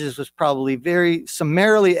know, Jesus was probably very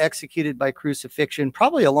summarily executed by crucifixion,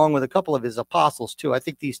 probably along with a couple of his apostles too. I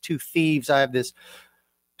think these two thieves, I have this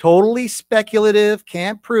totally speculative,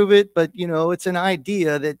 can't prove it, but you know, it's an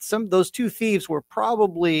idea that those two thieves were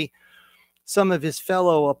probably some of his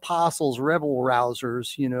fellow apostles, rebel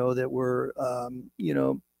rousers, you know, that were, you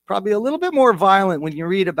know, probably a little bit more violent. When you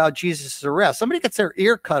read about Jesus' arrest, somebody gets their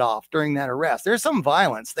ear cut off during that arrest. There's some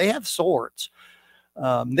violence. They have swords.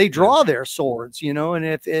 They draw their swords, you know, and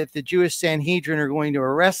if the Jewish Sanhedrin are going to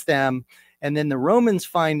arrest them, and then the Romans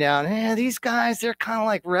find out, these guys, they're kind of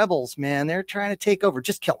like rebels, man. They're trying to take over.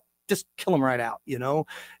 Just kill them right out, you know.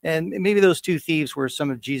 And maybe those two thieves were some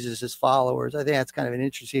of Jesus's followers. I think that's kind of an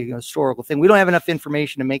interesting historical thing. We don't have enough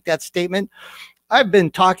information to make that statement. I've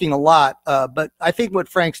been talking a lot, but I think what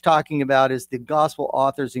Frank's talking about is the gospel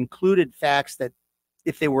authors included facts that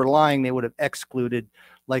if they were lying, they would have excluded,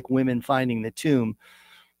 like women finding the tomb.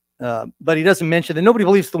 But he doesn't mention that nobody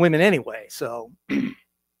believes the women anyway. So,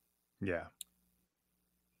 yeah.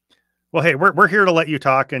 Well, hey, we're here to let you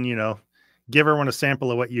talk and, you know, give everyone a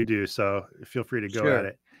sample of what you do. So feel free to go at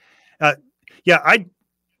it. Yeah,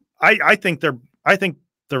 I think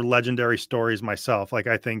they're legendary stories myself. Like,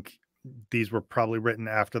 I think these were probably written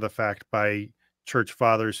after the fact by church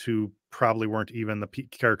fathers who probably weren't even the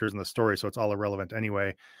characters in the story, so it's all irrelevant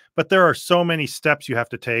anyway. But there are so many steps you have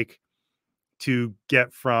to take to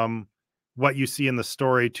get from what you see in the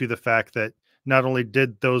story to the fact that not only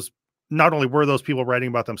were those people writing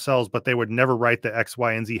about themselves, but they would never write the X,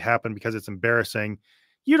 Y, and Z happen because it's embarrassing.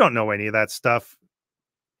 You don't know any of that stuff.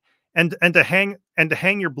 And to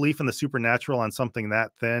hang your belief in the supernatural on something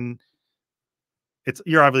that thin,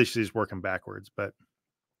 you're obviously just working backwards. But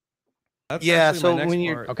that's so my next when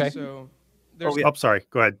you're part. okay, So sorry,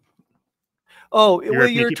 go ahead. Oh, well,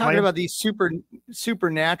 you're talking playing about these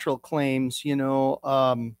supernatural claims, you know.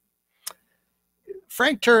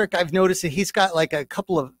 Frank Turek, I've noticed that he's got like a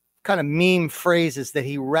couple of kind of meme phrases that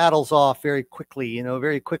he rattles off very quickly, you know,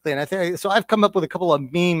 very quickly. And I think so. I've come up with a couple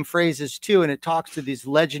of meme phrases too, and it talks to these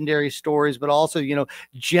legendary stories, but also, you know,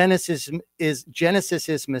 Genesis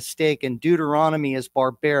is mistaken, Deuteronomy is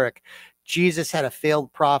barbaric. Jesus had a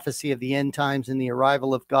failed prophecy of the end times and the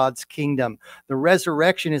arrival of God's kingdom. The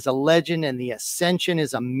resurrection is a legend and the ascension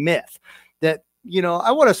is a myth. That, you know,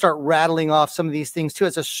 I want to start rattling off some of these things too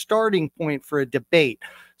as a starting point for a debate.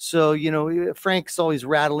 So, you know, Frank's always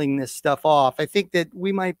rattling this stuff off. I think that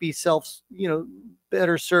we might be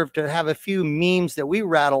better served to have a few memes that we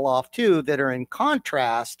rattle off too that are in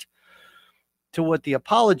contrast to what the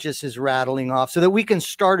apologist is rattling off, so that we can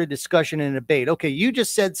start a discussion and a debate. Okay, you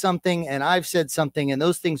just said something and I've said something, and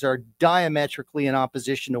those things are diametrically in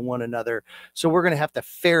opposition to one another. So we're going to have to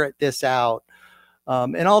ferret this out.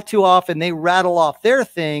 And all too often they rattle off their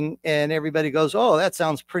thing and everybody goes, oh, that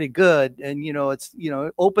sounds pretty good. And, you know, it's, you know,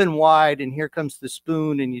 open wide and here comes the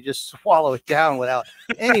spoon and you just swallow it down without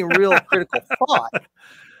any real critical thought.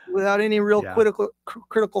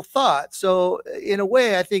 Critical thought. So in a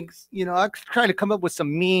way, I think, you know, I'm trying to come up with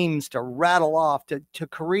some memes to rattle off to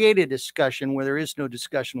create a discussion where there is no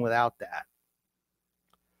discussion without that.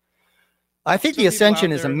 I think the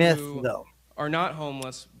ascension is a myth, though. Are not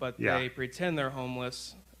homeless, but they pretend they're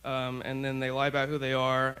homeless, and then they lie about who they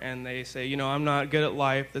are, and they say, you know, I'm not good at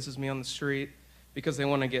life. This is me on the street, because they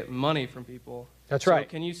want to get money from people. That's So right.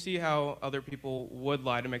 can you see how other people would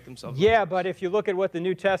lie to make themselves look Yeah, good? but if you look at what the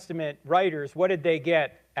New Testament writers, what did they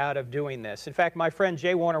get out of doing this? In fact, my friend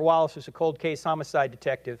J Warner Wallace, who's a cold case homicide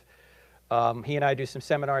detective, he and I do some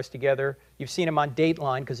seminars together. You've seen him on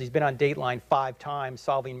Dateline because he's been on Dateline 5 times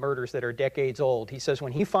solving murders that are decades old. He says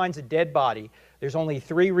when he finds a dead body, there's only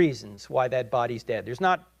 3 reasons why that body's dead. There's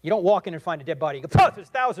not, you don't walk in and find a dead body and go, oh, there's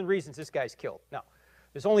 1,000 reasons this guy's killed. No,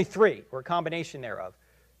 there's only 3, or a combination thereof.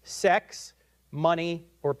 Sex, money,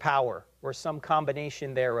 or power, or some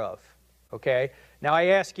combination thereof. Okay? Now I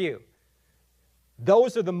ask you,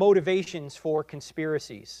 those are the motivations for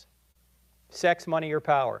conspiracies. Sex, money, or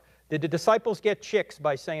power. Did the disciples get chicks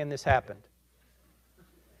by saying this happened?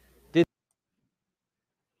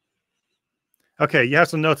 Okay, you have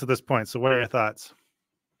some notes at this point. So what are your thoughts?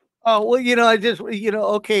 Oh, well, I just,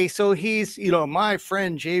 okay, so he's, my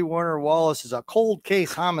friend J Warner Wallace is a cold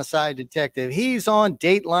case homicide detective. He's on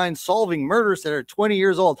Dateline solving murders that are 20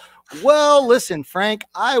 years old. Well, listen, Frank,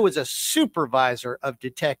 I was a supervisor of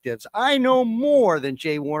detectives. I know more than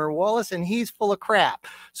J Warner Wallace, and he's full of crap.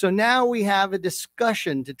 So now we have a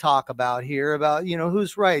discussion to talk about here about,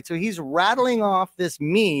 who's right. So he's rattling off this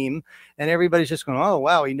meme, and everybody's just going, oh,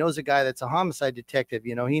 wow, he knows a guy that's a homicide detective.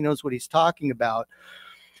 He knows what he's talking about.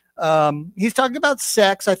 He's talking about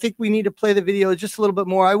sex. I think we need to play the video just a little bit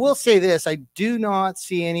more. I will say this. I do not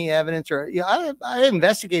see any evidence, or I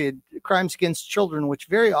investigated crimes against children, which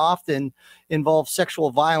very often involve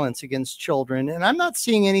sexual violence against children. And I'm not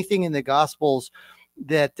seeing anything in the Gospels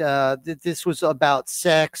that that this was about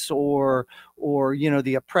sex or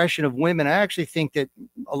the oppression of women. I actually think that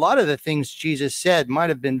a lot of the things Jesus said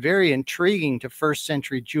might have been very intriguing to first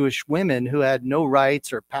century Jewish women who had no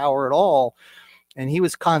rights or power at all. And he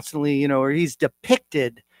was constantly, or he's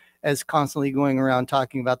depicted as constantly going around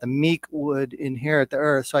talking about the meek would inherit the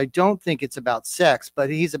earth. So I don't think it's about sex, but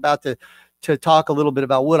he's about to talk a little bit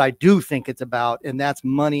about what I do think it's about, and that's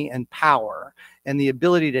money and power and the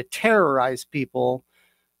ability to terrorize people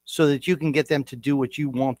so that you can get them to do what you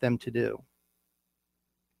want them to do.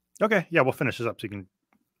 Okay, yeah, we'll finish this up so you can.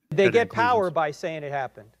 Did they get power by saying it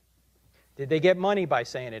happened? Did they get money by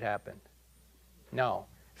saying it happened? No.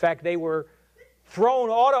 In fact, they were thrown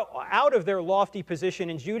out of their lofty position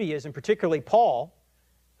in Judaism, particularly Paul,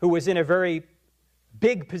 who was in a very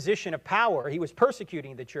big position of power. He was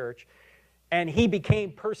persecuting the church, and he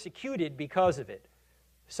became persecuted because of it.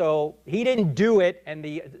 So he didn't do it, and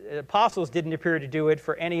the apostles didn't appear to do it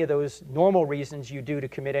for any of those normal reasons you do to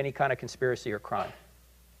commit any kind of conspiracy or crime.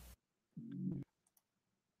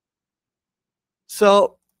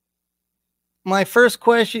 So my first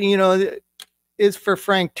question, is for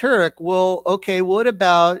Frank Turek. Well, okay, what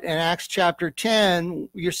about in Acts chapter 10?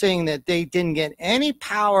 You're saying that they didn't get any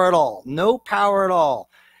power at all, no power at all.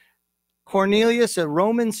 Cornelius, a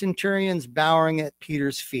Roman centurion's bowing at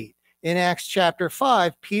Peter's feet. In Acts chapter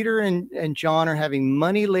 5, Peter and John are having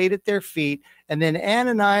money laid at their feet, and then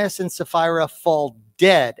Ananias and Sapphira fall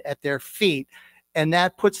dead at their feet, and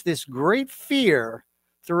that puts this great fear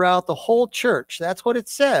throughout the whole church. That's what it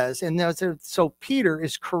says. And so Peter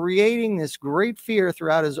is creating this great fear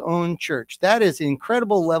throughout his own church. That is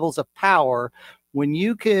incredible levels of power when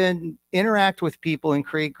you can interact with people and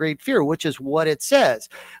create great fear, which is what it says.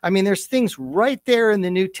 I mean, there's things right there in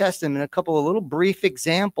the New Testament, a couple of little brief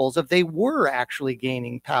examples of they were actually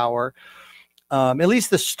gaining power. At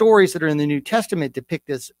least the stories that are in the New Testament depict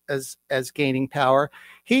this as gaining power.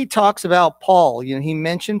 He talks about Paul. He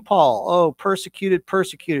mentioned Paul. Oh, persecuted.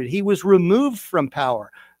 He was removed from power.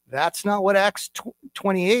 That's not what Acts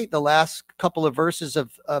 28, the last couple of verses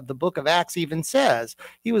of the book of Acts, even says.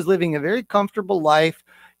 He was living a very comfortable life,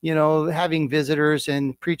 having visitors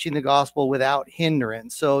and preaching the gospel without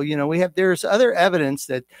hindrance. So, there's other evidence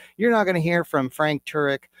that you're not going to hear from Frank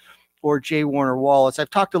Turek or J Warner Wallace. I've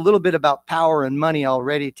talked a little bit about power and money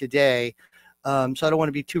already today, so I don't want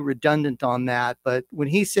to be too redundant on that. But when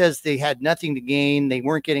he says they had nothing to gain, they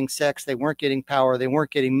weren't getting sex, they weren't getting power, they weren't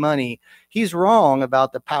getting money, he's wrong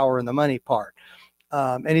about the power and the money part.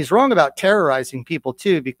 And he's wrong about terrorizing people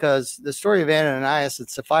too, because the story of Ananias and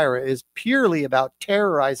Sapphira is purely about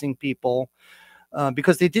terrorizing people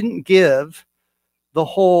because they didn't give the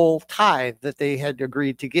whole tithe that they had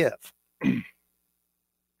agreed to give.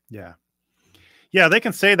 Yeah, they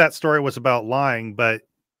can say that story was about lying, but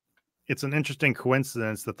it's an interesting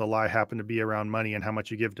coincidence that the lie happened to be around money and how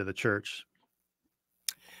much you give to the church.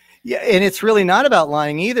 Yeah, and it's really not about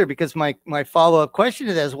lying either, because my follow-up question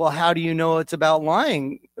to that is, well, how do you know it's about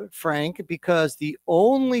lying, Frank? Because the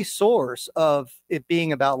only source of it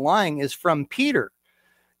being about lying is from Peter.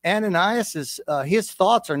 Ananias's his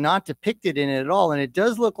thoughts are not depicted in it at all, and it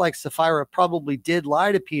does look like Sapphira probably did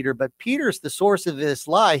lie to Peter, but Peter's the source of this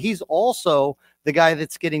lie. He's also the guy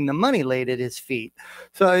that's getting the money laid at his feet.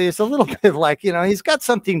 So it's a little bit like, you know, he's got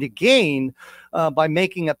something to gain by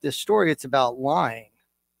making up this story. It's about lying.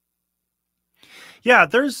 Yeah,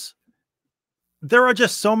 there are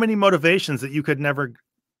just so many motivations that you could never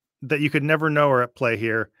know are at play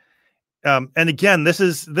here. And again, this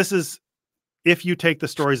is if you take the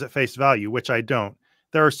stories at face value, which I don't.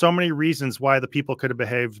 There are so many reasons why the people could have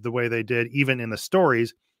behaved the way they did, even in the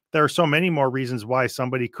stories. There are so many more reasons why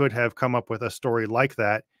somebody could have come up with a story like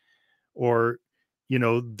that, or, you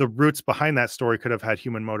know, the roots behind that story could have had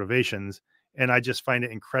human motivations. And I just find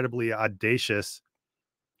it incredibly audacious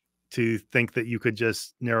to think that you could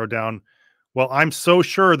just narrow down, well, I'm so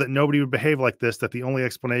sure that nobody would behave like this, that the only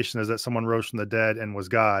explanation is that someone rose from the dead and was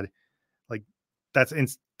God. Like, that's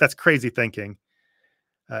crazy thinking.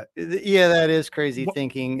 Yeah, that is crazy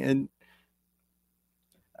thinking. And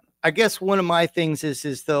I guess one of my things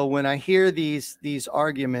is though, when I hear these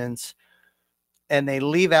arguments and they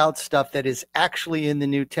leave out stuff that is actually in the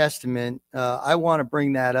New Testament, I want to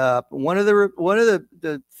bring that up. One of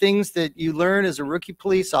the things that you learn as a rookie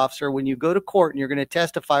police officer when you go to court and you're going to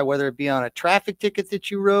testify, whether it be on a traffic ticket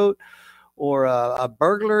that you wrote or a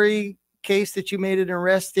burglary case that you made an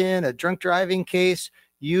arrest in, a drunk driving case,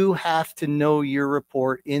 you have to know your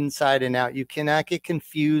report inside and out. You cannot get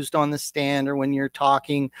confused on the stand or when you're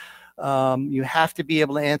talking. You have to be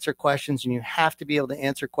able to answer questions, and you have to be able to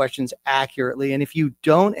answer questions accurately. And if you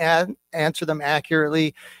don't answer them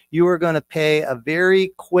accurately, you are going to pay a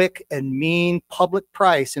very quick and mean public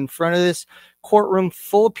price in front of this courtroom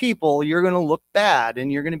full of people. You're going to look bad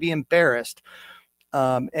and you're going to be embarrassed.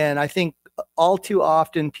 And I think all too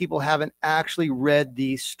often people haven't actually read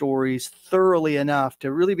these stories thoroughly enough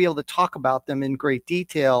to really be able to talk about them in great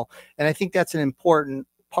detail. And I think that's an important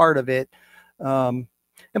part of it.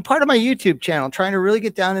 And part of my YouTube channel, trying to really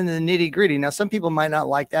get down into the nitty gritty. Now, some people might not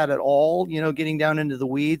like that at all, you know, getting down into the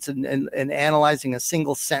weeds and analyzing a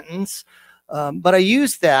single sentence. But I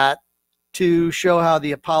use that to show how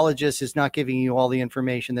the apologist is not giving you all the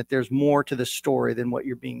information, that there's more to the story than what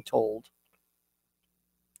you're being told.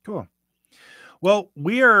 Cool. Well,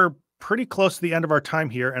 we are pretty close to the end of our time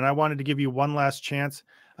here, and I wanted to give you one last chance.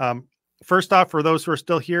 First off, for those who are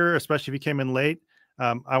still here, especially if you came in late,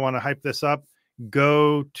 I want to hype this up.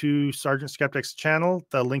 Go to Sergeant Skeptic's channel.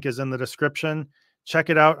 The link is in the description. Check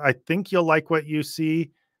it out. I think you'll like what you see.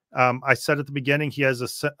 I said at the beginning, he has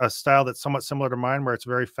a style that's somewhat similar to mine, where it's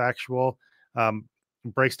very factual,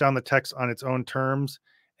 breaks down the text on its own terms,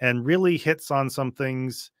 and really hits on some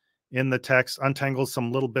things in the text, untangles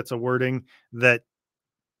some little bits of wording that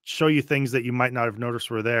show you things that you might not have noticed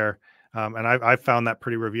were there. And I've found that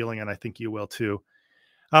pretty revealing, and I think you will too.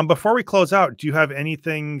 Before we close out, do you have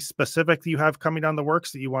anything specific that you have coming down the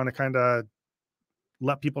works that you want to kind of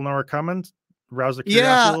let people know are coming, rouse the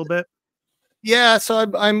curiosity a little bit? Yeah, so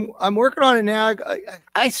I'm working on it now.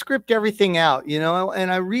 I script everything out, you know,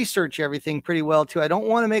 and I research everything pretty well too. I don't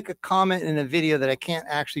want to make a comment in a video that I can't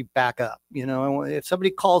actually back up. You know, if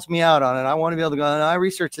somebody calls me out on it, I want to be able to go, I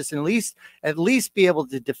research this, and at least be able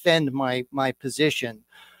to defend my position.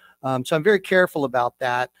 So I'm very careful about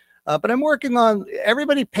that. But I'm working on,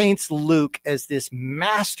 everybody paints Luke as this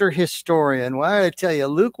master historian. Well, I tell you,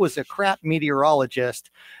 Luke was a crap meteorologist,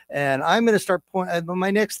 and I'm going to start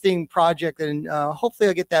my next project, and hopefully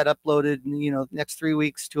I'll get that uploaded in, you know, next 3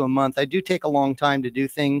 weeks to a month. I do take a long time to do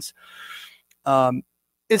things.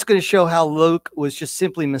 It's going to show how Luke was just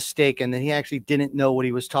simply mistaken, that he actually didn't know what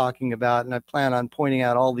he was talking about. And I plan on pointing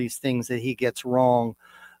out all these things that he gets wrong.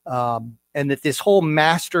 And that this whole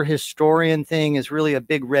master historian thing is really a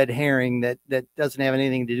big red herring that doesn't have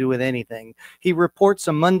anything to do with anything. He reports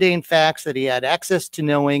some mundane facts that he had access to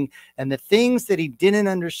knowing, and the things that he didn't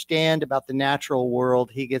understand about the natural world,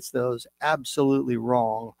 he gets those absolutely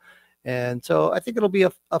wrong. And so I think it'll be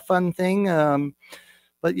a fun thing.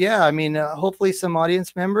 But yeah, I mean, hopefully some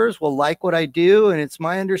audience members will like what I do. And it's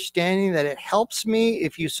my understanding that it helps me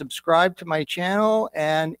if you subscribe to my channel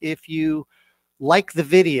and if you like the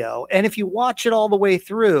video and if you watch it all the way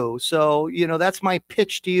through. So, you know, that's my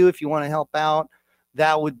pitch to you. If you want to help out,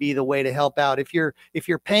 that would be the way to help out. If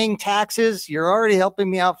you're paying taxes, you're already helping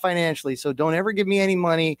me out financially. So don't ever give me any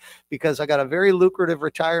money, because I got a very lucrative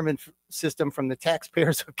retirement system from the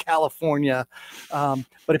taxpayers of California. But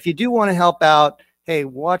if you do want to help out, hey,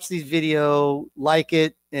 watch these video, like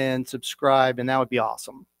it, and subscribe, and that would be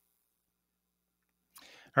awesome.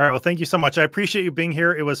 All right. Well, thank you so much. I appreciate you being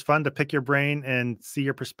here. It was fun to pick your brain and see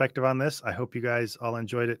your perspective on this. I hope you guys all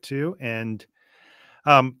enjoyed it too. And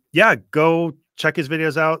yeah, go check his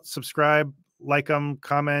videos out, subscribe, like them,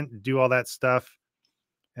 comment, do all that stuff.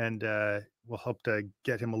 And we'll hope to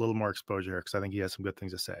get him a little more exposure because I think he has some good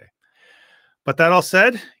things to say. But that all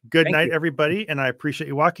said, good night, everybody. And I appreciate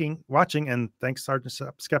you watching. And thanks, Sergeant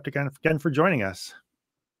Skeptic, again for joining us.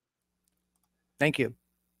 Thank you.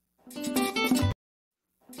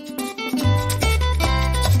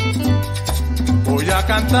 Voy a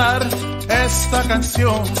cantar esta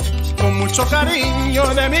canción con mucho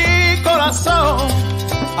cariño de mi corazón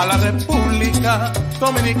a la República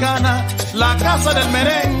Dominicana, la casa del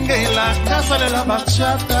merengue y la casa de la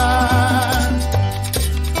bachata.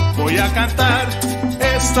 Voy a cantar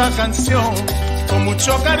esta canción con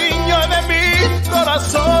mucho cariño de mi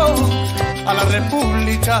corazón a la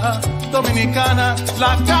República Dominicana,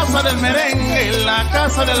 la casa del merengue y la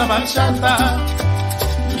casa de la bachata.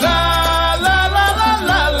 La, la, la, la,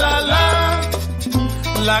 la, la, la,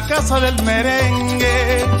 la casa del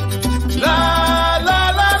merengue. La,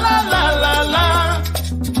 la, la, la, la, la, la,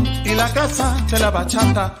 y la casa de la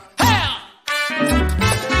bachata.